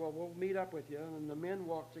say, well, we'll meet up with you. And the men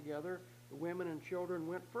walked together. The women and children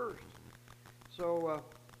went first. So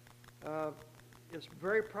it's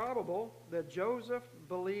very probable that Joseph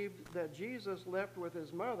believed that Jesus left with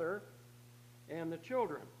his mother and the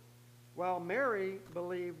children, while Mary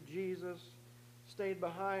believed Jesus stayed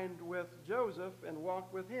behind with Joseph and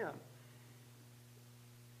walked with him.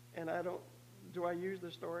 And do I use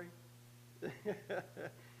the story?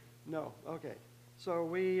 No, okay.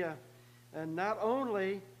 So and not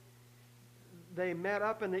only they met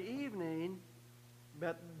up in the evening,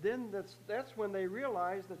 but then that's when they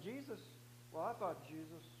realized that Jesus, well, I thought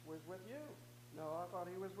Jesus was with you. No, I thought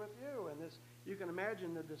he was with you. And this, you can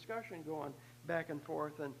imagine the discussion going back and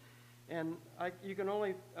forth. And you can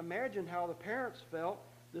only imagine how the parents felt,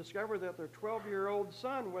 discovered that their 12-year-old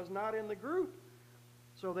son was not in the group.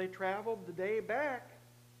 So they traveled the day back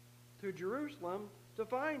to Jerusalem to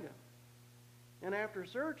find him. And after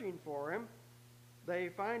searching for him, they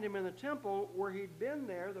find him in the temple where he'd been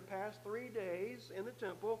there the past 3 days in the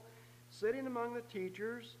temple, sitting among the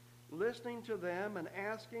teachers, listening to them and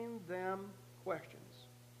asking them questions.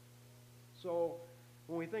 So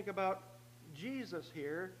when we think about Jesus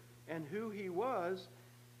here and who he was,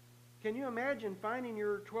 can you imagine finding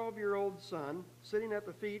your 12-year-old son sitting at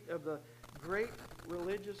the feet of the great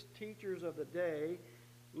religious teachers of the day,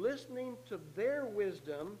 listening to their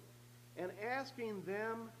wisdom and asking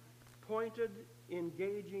them pointed,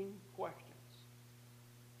 engaging questions?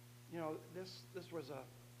 You know, this was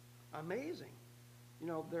amazing.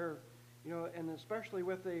 And especially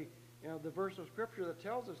with the verse of Scripture that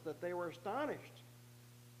tells us that they were astonished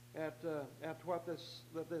at what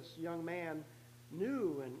this young man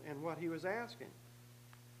knew and what he was asking.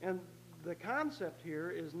 And the concept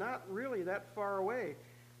here is not really that far away,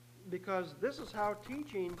 because this is how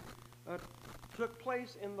teaching took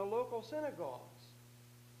place in the local synagogues.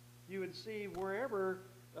 You would see wherever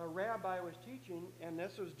a rabbi was teaching, and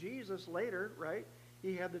this was Jesus later, right?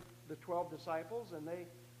 He had the 12 disciples, and they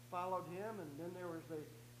followed him, and then there was the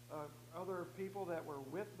other people that were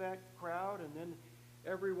with that crowd, and then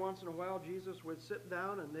every once in a while Jesus would sit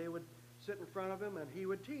down, and they would sit in front of him, and he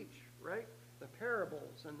would teach, right? The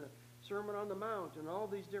parables and the Sermon on the Mount and all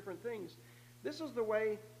these different things. This is the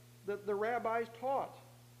way that the rabbis taught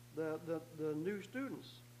the new students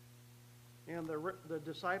and the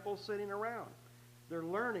disciples sitting around. They're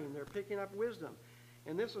learning, they're picking up wisdom.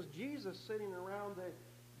 And this is Jesus sitting around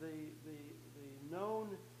the known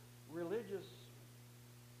religious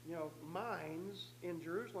minds in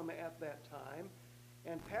Jerusalem at that time.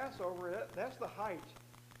 And Passover, that's the height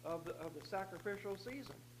of the sacrificial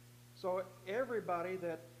season. So everybody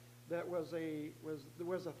that was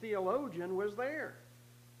a theologian was there.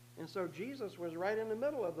 And so Jesus was right in the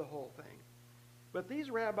middle of the whole thing. But these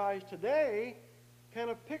rabbis today kind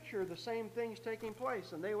of picture the same things taking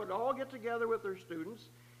place. And they would all get together with their students,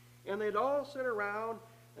 and they'd all sit around,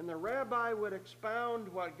 and the rabbi would expound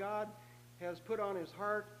what God has put on his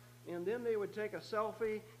heart, and then they would take a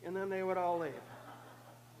selfie, and then they would all leave.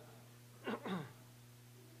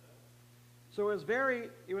 So it was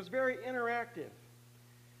very interactive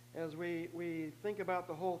as we think about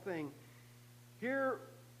the whole thing. Here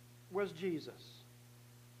was Jesus.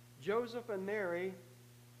 Joseph and Mary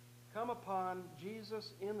come upon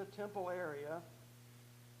Jesus in the temple area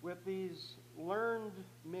with these learned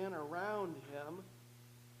men around him,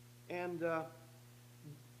 and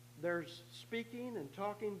they're speaking and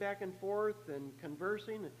talking back and forth and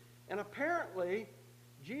conversing, and apparently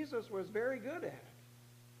Jesus was very good at it.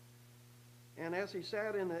 And as he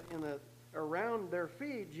sat around their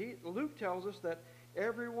feet, Luke tells us that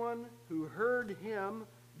everyone who heard him,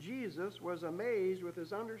 Jesus, was amazed with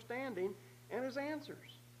his understanding and his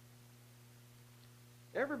answers.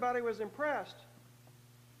 Everybody was impressed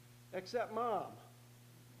except Mom,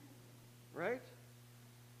 right?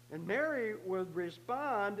 And Mary would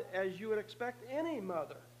respond as you would expect any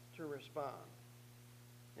mother to respond.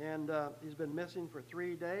 And he's been missing for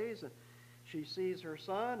 3 days, and she sees her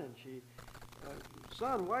son, and she,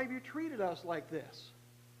 son, why have you treated us like this?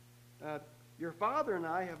 Your father and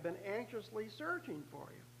I have been anxiously searching for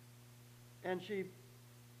you. And she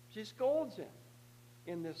scolds him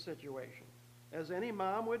in this situation, as any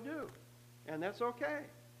mom would do. And that's okay,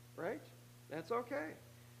 right? That's okay.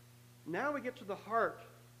 Now we get to the heart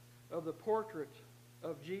of the portrait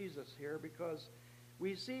of Jesus here, because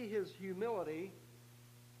we see his humility,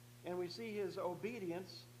 and we see his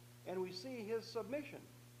obedience, and we see his submission.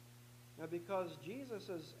 Now, because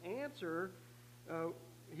Jesus' answer,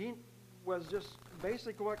 he was just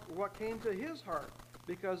basically what came to his heart.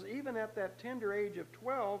 Because even at that tender age of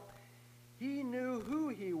 12, he knew who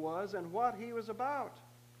he was and what he was about.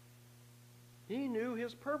 He knew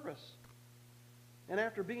his purpose. And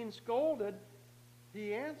after being scolded,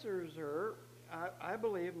 he answers her, I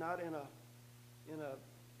believe, not in in a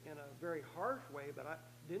very harsh way, but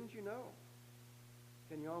didn't you know?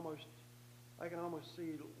 I can almost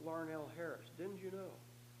see Larnell Harris. Didn't you know?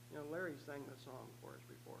 You know, Larry sang the song for us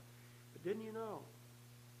before. But didn't you know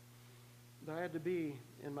that I had to be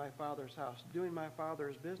in my Father's house, doing my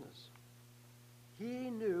Father's business? He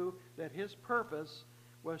knew that his purpose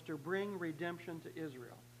was to bring redemption to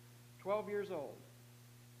Israel. 12 years old.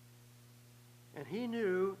 And he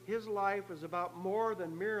knew his life was about more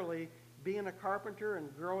than merely being a carpenter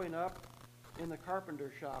and growing up in the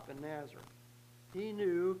carpenter shop in Nazareth. He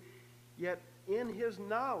knew, yet in his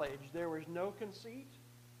knowledge there was no conceit,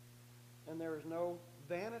 and there was no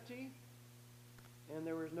vanity, and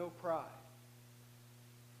there was no pride.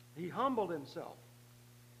 He humbled himself,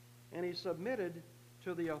 and he submitted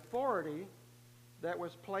to the authority that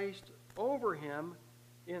was placed over him.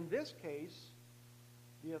 In this case,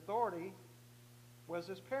 the authority was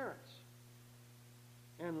his parents.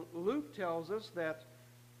 And Luke tells us that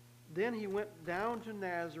then he went down to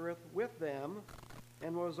Nazareth with them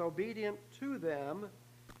and was obedient to them,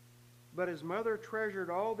 but his mother treasured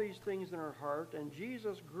all these things in her heart, and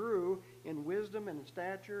Jesus grew in wisdom and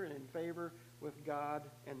stature and in favor with God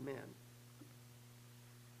and men.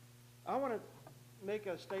 I want to make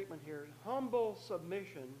a statement here. Humble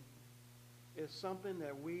submission is something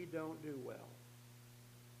that we don't do well,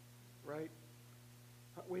 right?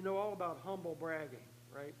 We know all about humble bragging,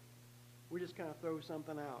 right? We just kind of throw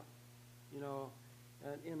something out, you know,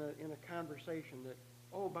 in a conversation that,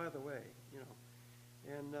 oh, by the way, you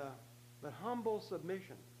know. And but humble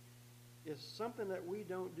submission is something that we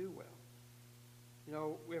don't do well. You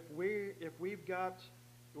know, we're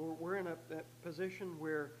in a position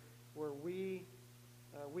where we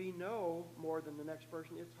know more than the next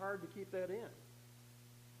person, it's hard to keep that in.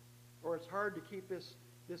 Or it's hard to keep this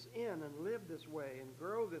in and live this way and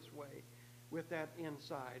grow this way with that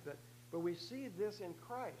inside. But we see this in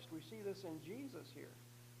Christ. We see this in Jesus here.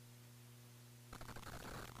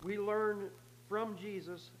 We learn from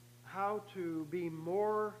Jesus how to be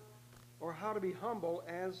more, or how to be humble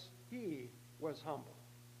as he was humble.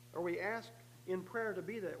 Or we ask in prayer to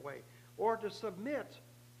be that way. Or to submit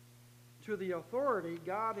to the authority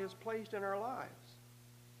God has placed in our lives.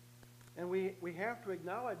 And we have to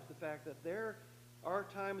acknowledge the fact that there are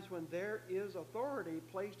times when there is authority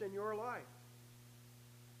placed in your life.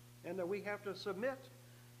 And that we have to submit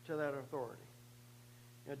to that authority.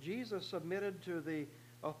 Now, Jesus submitted to the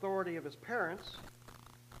authority of his parents.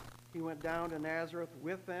 He went down to Nazareth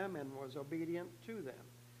with them and was obedient to them.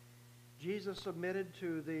 Jesus submitted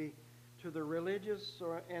to the religious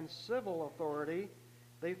and civil authority.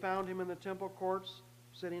 They found him in the temple courts,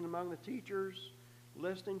 sitting among the teachers,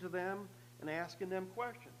 listening to them and asking them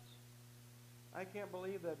questions. I can't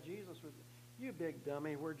believe that Jesus was, you big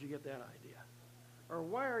dummy, where'd you get that idea? Or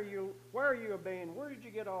why are you obeying? Where did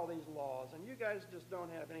you get all these laws? And you guys just don't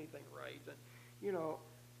have anything right. And, you know,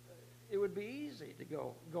 it would be easy to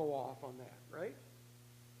go off on that, right?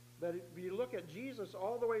 But if you look at Jesus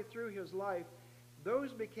all the way through his life,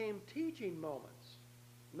 those became teaching moments,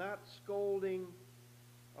 not scolding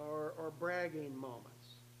or bragging moments.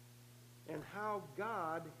 And how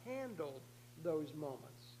God handled those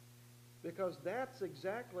moments. Because that's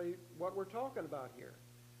exactly what we're talking about here.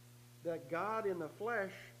 That God in the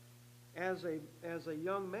flesh, as a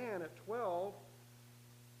young man at 12,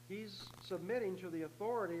 he's submitting to the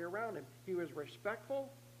authority around him. He was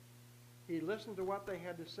respectful. He listened to what they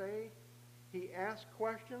had to say. He asked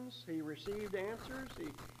questions. He received answers.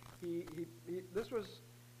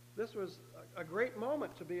 This was a great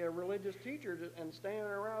moment to be a religious teacher and standing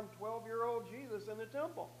around 12-year-old Jesus in the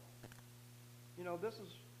temple. You know,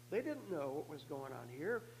 they didn't know what was going on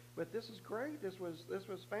here, but this is great. This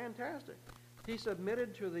was fantastic. He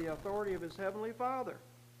submitted to the authority of his heavenly Father.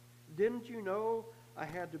 Didn't you know I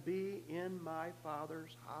had to be in my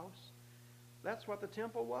Father's house? That's what the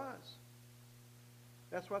temple was.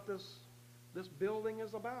 That's what this building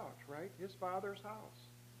is about, right? His Father's house.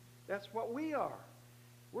 That's what we are.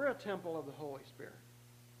 We're a temple of the Holy Spirit.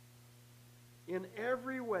 In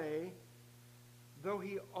every way, though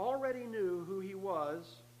he already knew who he was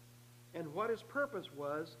and what his purpose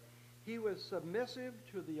was, he was submissive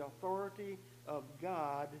to the authority of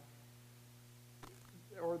God,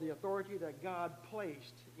 or the authority that God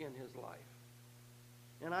placed in his life.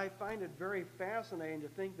 And I find it very fascinating to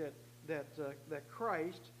think that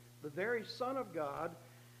Christ, the very Son of God,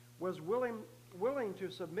 was willing to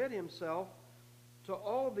submit himself to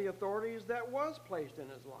all of the authorities that was placed in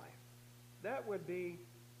his life. That would be,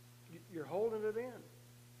 you're holding it in.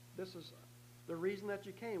 This is the reason that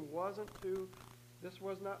you came. This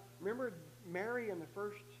was not, remember Mary in the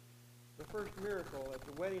first miracle at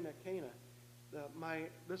the wedding at Cana.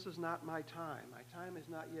 this is not my time. My time has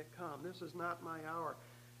not yet come. This is not my hour.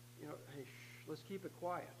 Hey, let's keep it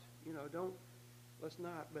quiet. Let's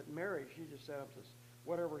not. But Mary, she just said,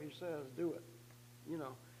 whatever he says, do it.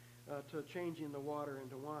 To changing the water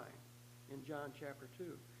into wine in John chapter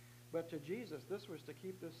 2. But to Jesus, this was to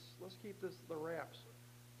let's keep the wraps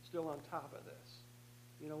still on top of this.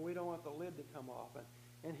 We don't want the lid to come off.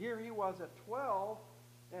 And here he was at 12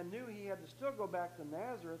 and knew he had to still go back to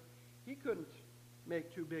Nazareth. He couldn't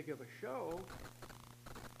make too big of a show.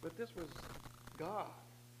 But this was God.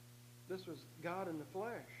 This was God in the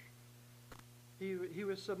flesh. He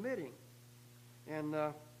was submitting. And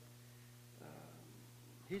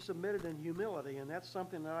he submitted in humility, and that's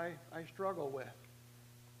something that I struggle with.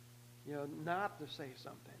 Not to say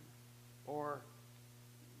something, or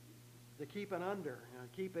to keep it under,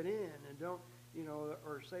 keep it in, and don't,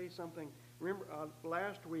 or say something. Remember,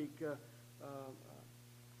 last week,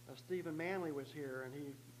 Stephen Manley was here, and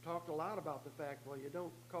he talked a lot about the fact, well, you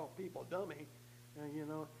don't call people dummy,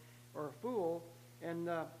 or a fool, and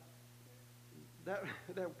that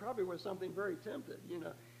probably was something very tempted,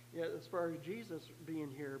 as far as Jesus being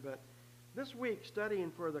here. But this week,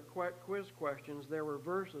 studying for the quiz questions, there were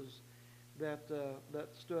verses that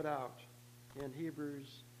stood out in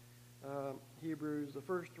Hebrews, the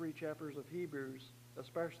first 3 chapters of Hebrews,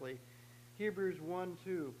 especially Hebrews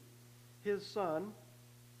 1:2. His Son,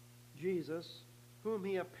 Jesus, whom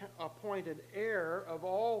he appointed heir of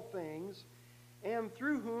all things, and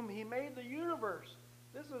through whom he made the universe.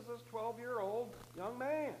 This is this 12-year-old young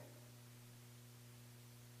man.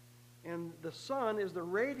 And the Son is the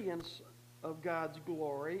radiance of God's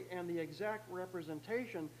glory and the exact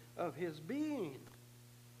representation of his being.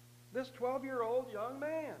 This 12-year-old young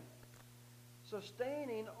man,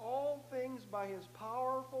 sustaining all things by his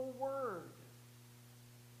powerful word.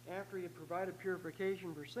 After he had provided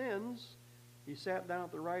purification for sins, he sat down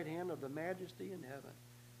at the right hand of the Majesty in heaven.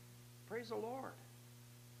 Praise the Lord.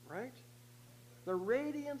 Right? The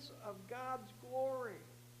radiance of God's glory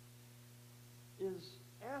is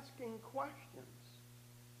asking questions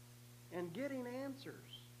and getting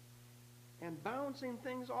answers and bouncing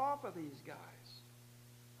things off of these guys.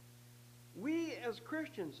 We as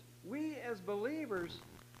Christians, we as believers,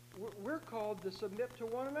 we're called to submit to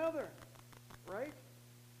one another, right?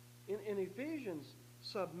 In Ephesians,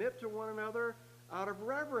 submit to one another out of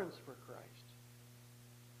reverence for Christ.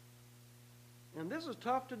 And this is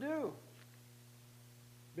tough to do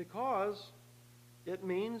because it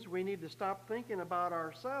means we need to stop thinking about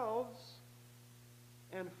ourselves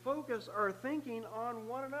and focus our thinking on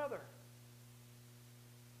one another.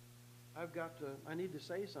 I need to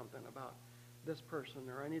say something about this person,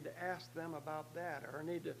 or I need to ask them about that, or I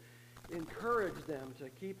need to encourage them to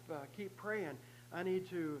keep praying. I need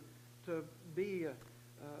to be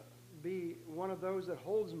one of those that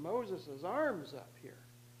holds Moses' arms up here.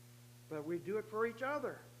 But we do it for each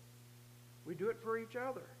other. We do it for each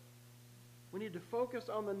other. We need to focus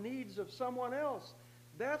on the needs of someone else.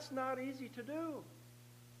 That's not easy to do,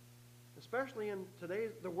 especially in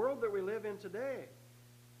the world that we live in today.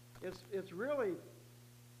 It's really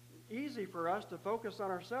easy for us to focus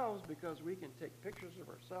on ourselves because we can take pictures of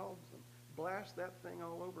ourselves and blast that thing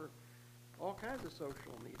all over all kinds of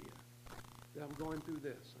social media. That I'm going through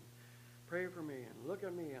this, and pray for me, and look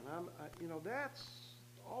at me, and that's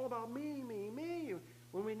all about me.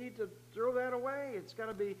 When we need to throw that away, it's got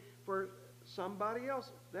to be for somebody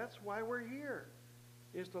else. That's why we're here,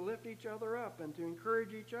 is to lift each other up and to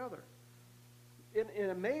encourage each other. And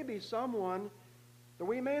it may be someone that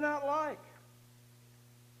we may not like,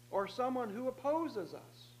 or someone who opposes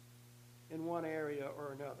us in one area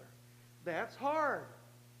or another. That's hard.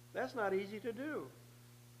 That's not easy to do.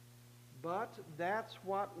 But that's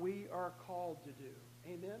what we are called to do.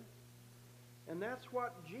 Amen? And that's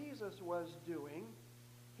what Jesus was doing.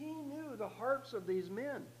 He knew the hearts of these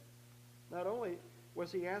men. Not only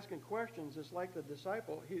was he asking questions, it's like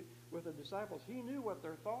with the disciples, he knew what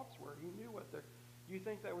their thoughts were. He knew what their... Do you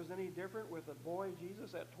think that was any different with the boy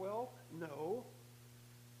Jesus at 12? No.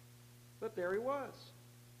 But there he was.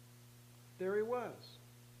 There he was.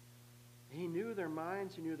 He knew their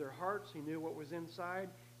minds. He knew their hearts. He knew what was inside.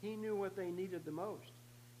 He knew what they needed the most.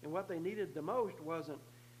 And what they needed the most wasn't,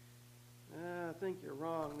 I think you're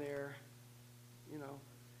wrong there,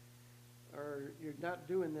 or you're not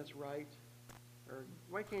doing this right, or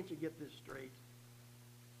why can't you get this straight?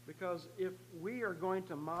 Because if we are going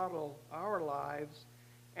to model our lives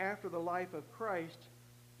after the life of Christ,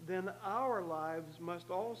 then our lives must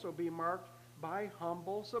also be marked by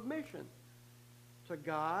humble submission to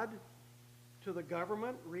God, to the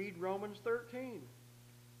government. Read Romans 13.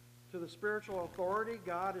 to the spiritual authority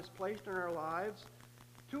God has placed in our lives,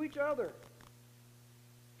 to each other.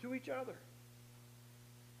 To each other.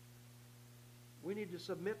 We need to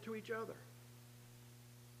submit to each other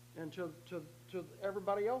and to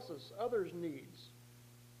everybody else's, others' needs.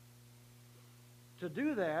 To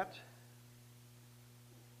do that,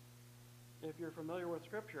 if you're familiar with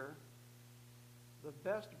Scripture, the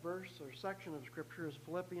best verse or section of Scripture is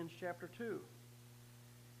Philippians chapter 2.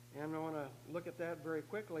 And I want to look at that very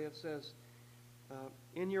quickly. It says,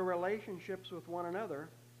 in your relationships with one another,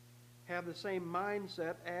 have the same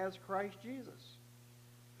mindset as Christ Jesus,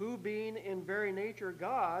 who being in very nature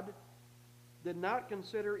God, did not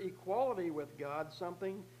consider equality with God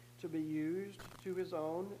something to be used to his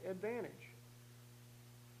own advantage.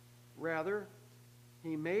 Rather,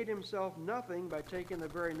 he made himself nothing by taking the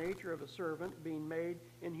very nature of a servant, being made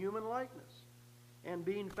in human likeness. And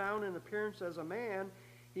being found in appearance as a man,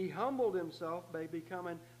 he humbled himself by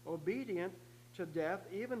becoming obedient to death,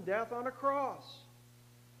 even death on a cross.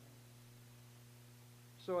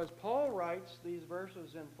 So as Paul writes these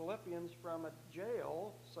verses in Philippians from a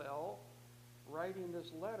jail cell, writing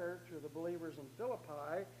this letter to the believers in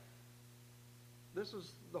Philippi, this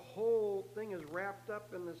is the whole thing is wrapped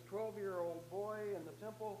up in this 12-year-old boy in the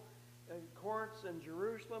temple courts in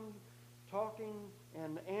Jerusalem, talking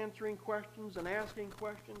and answering questions and asking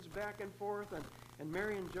questions back and forth, and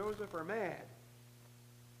Mary and Joseph are mad.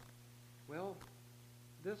 Well,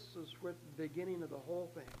 this is what the beginning of the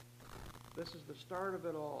whole thing. This is the start of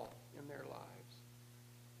it all in their lives.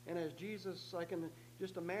 And as Jesus, I can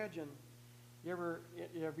just imagine,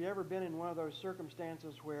 have you ever been in one of those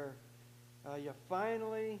circumstances where you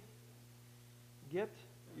finally get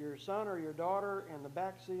your son or your daughter in the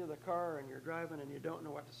back seat of the car and you're driving and you don't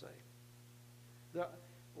know what to say?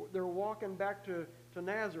 They're walking back to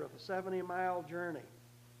Nazareth, a 70-mile journey.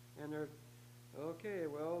 And they're, okay,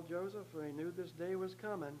 well, Joseph, we knew this day was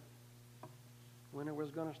coming. When it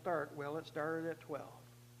was going to start, well, it started at 12.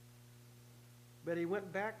 But he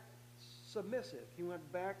went back submissive. He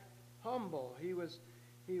went back humble. He was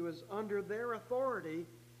under their authority,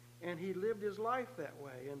 and he lived his life that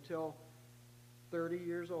way until 30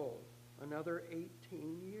 years old. Another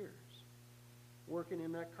 18 years working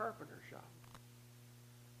in that carpenter shop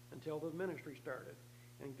until the ministry started.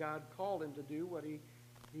 And God called him to do what he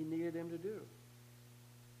needed him to do.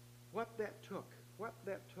 What that took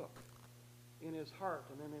in his heart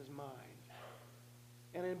and in his mind.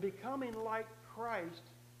 And in becoming like Christ,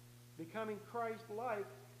 becoming Christ-like,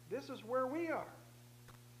 this is where we are.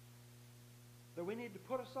 That we need to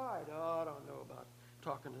put aside, I don't know about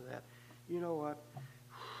talking to that. You know what?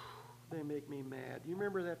 They make me mad. You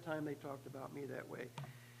remember that time they talked about me that way?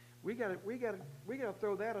 We got to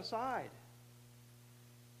throw that aside.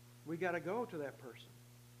 We got to go to that person.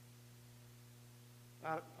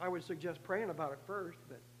 I would suggest praying about it first,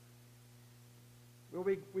 but well,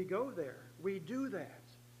 we go there. We do that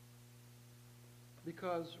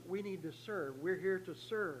because we need to serve. We're here to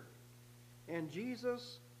serve. And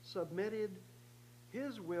Jesus submitted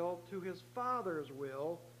his will to his Father's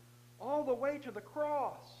will all the way to the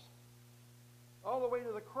cross. All the way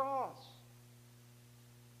to the cross.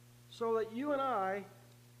 So that you and I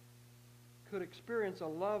could experience a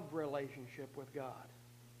love relationship with God.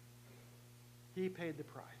 He paid the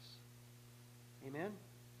price. Amen?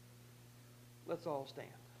 Let's all stand.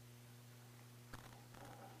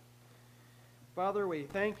 Father, we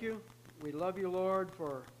thank you. We love you, Lord,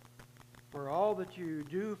 for all that you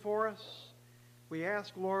do for us. We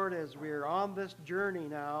ask, Lord, as we're on this journey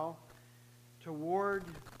now toward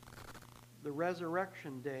the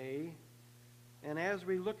resurrection day, and as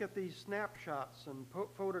we look at these snapshots and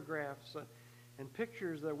photographs and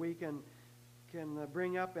pictures that we can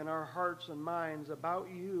bring up in our hearts and minds about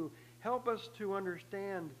you, help us to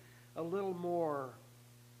understand a little more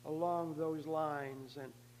along those lines,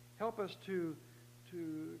 and help us to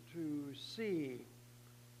see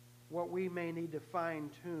what we may need to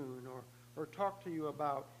fine-tune or talk to you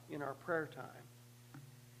about in our prayer time.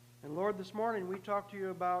 And Lord, this morning we talk to you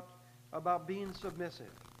about being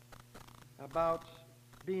submissive, about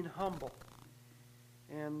being humble,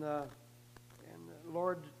 and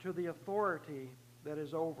Lord, to the authority that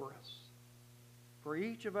is over us. For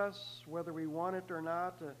each of us, whether we want it or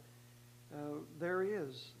not, there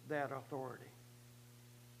is that authority.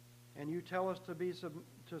 And you tell us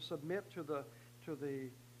to submit to the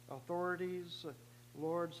authorities,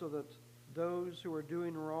 Lord, so that those who are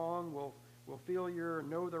doing wrong will feel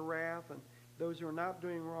know the wrath, and those who are not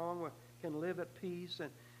doing wrong can live at peace. And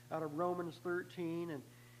out of Romans 13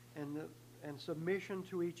 and submission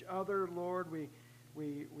to each other, Lord, we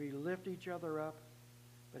lift each other up.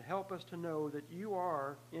 but help us to know that you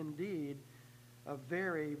are indeed a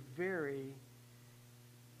very, very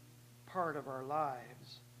part of our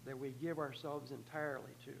lives that we give ourselves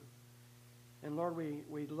entirely to. And Lord,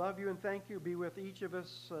 we love you and thank you. Be with each of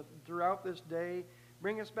us throughout this day.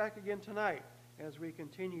 Bring us back again tonight as we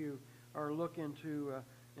continue our look into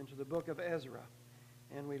the book of Ezra.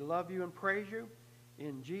 And we love you and praise you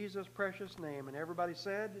in Jesus' precious name. And everybody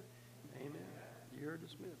said, amen. You're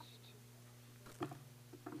dismissed.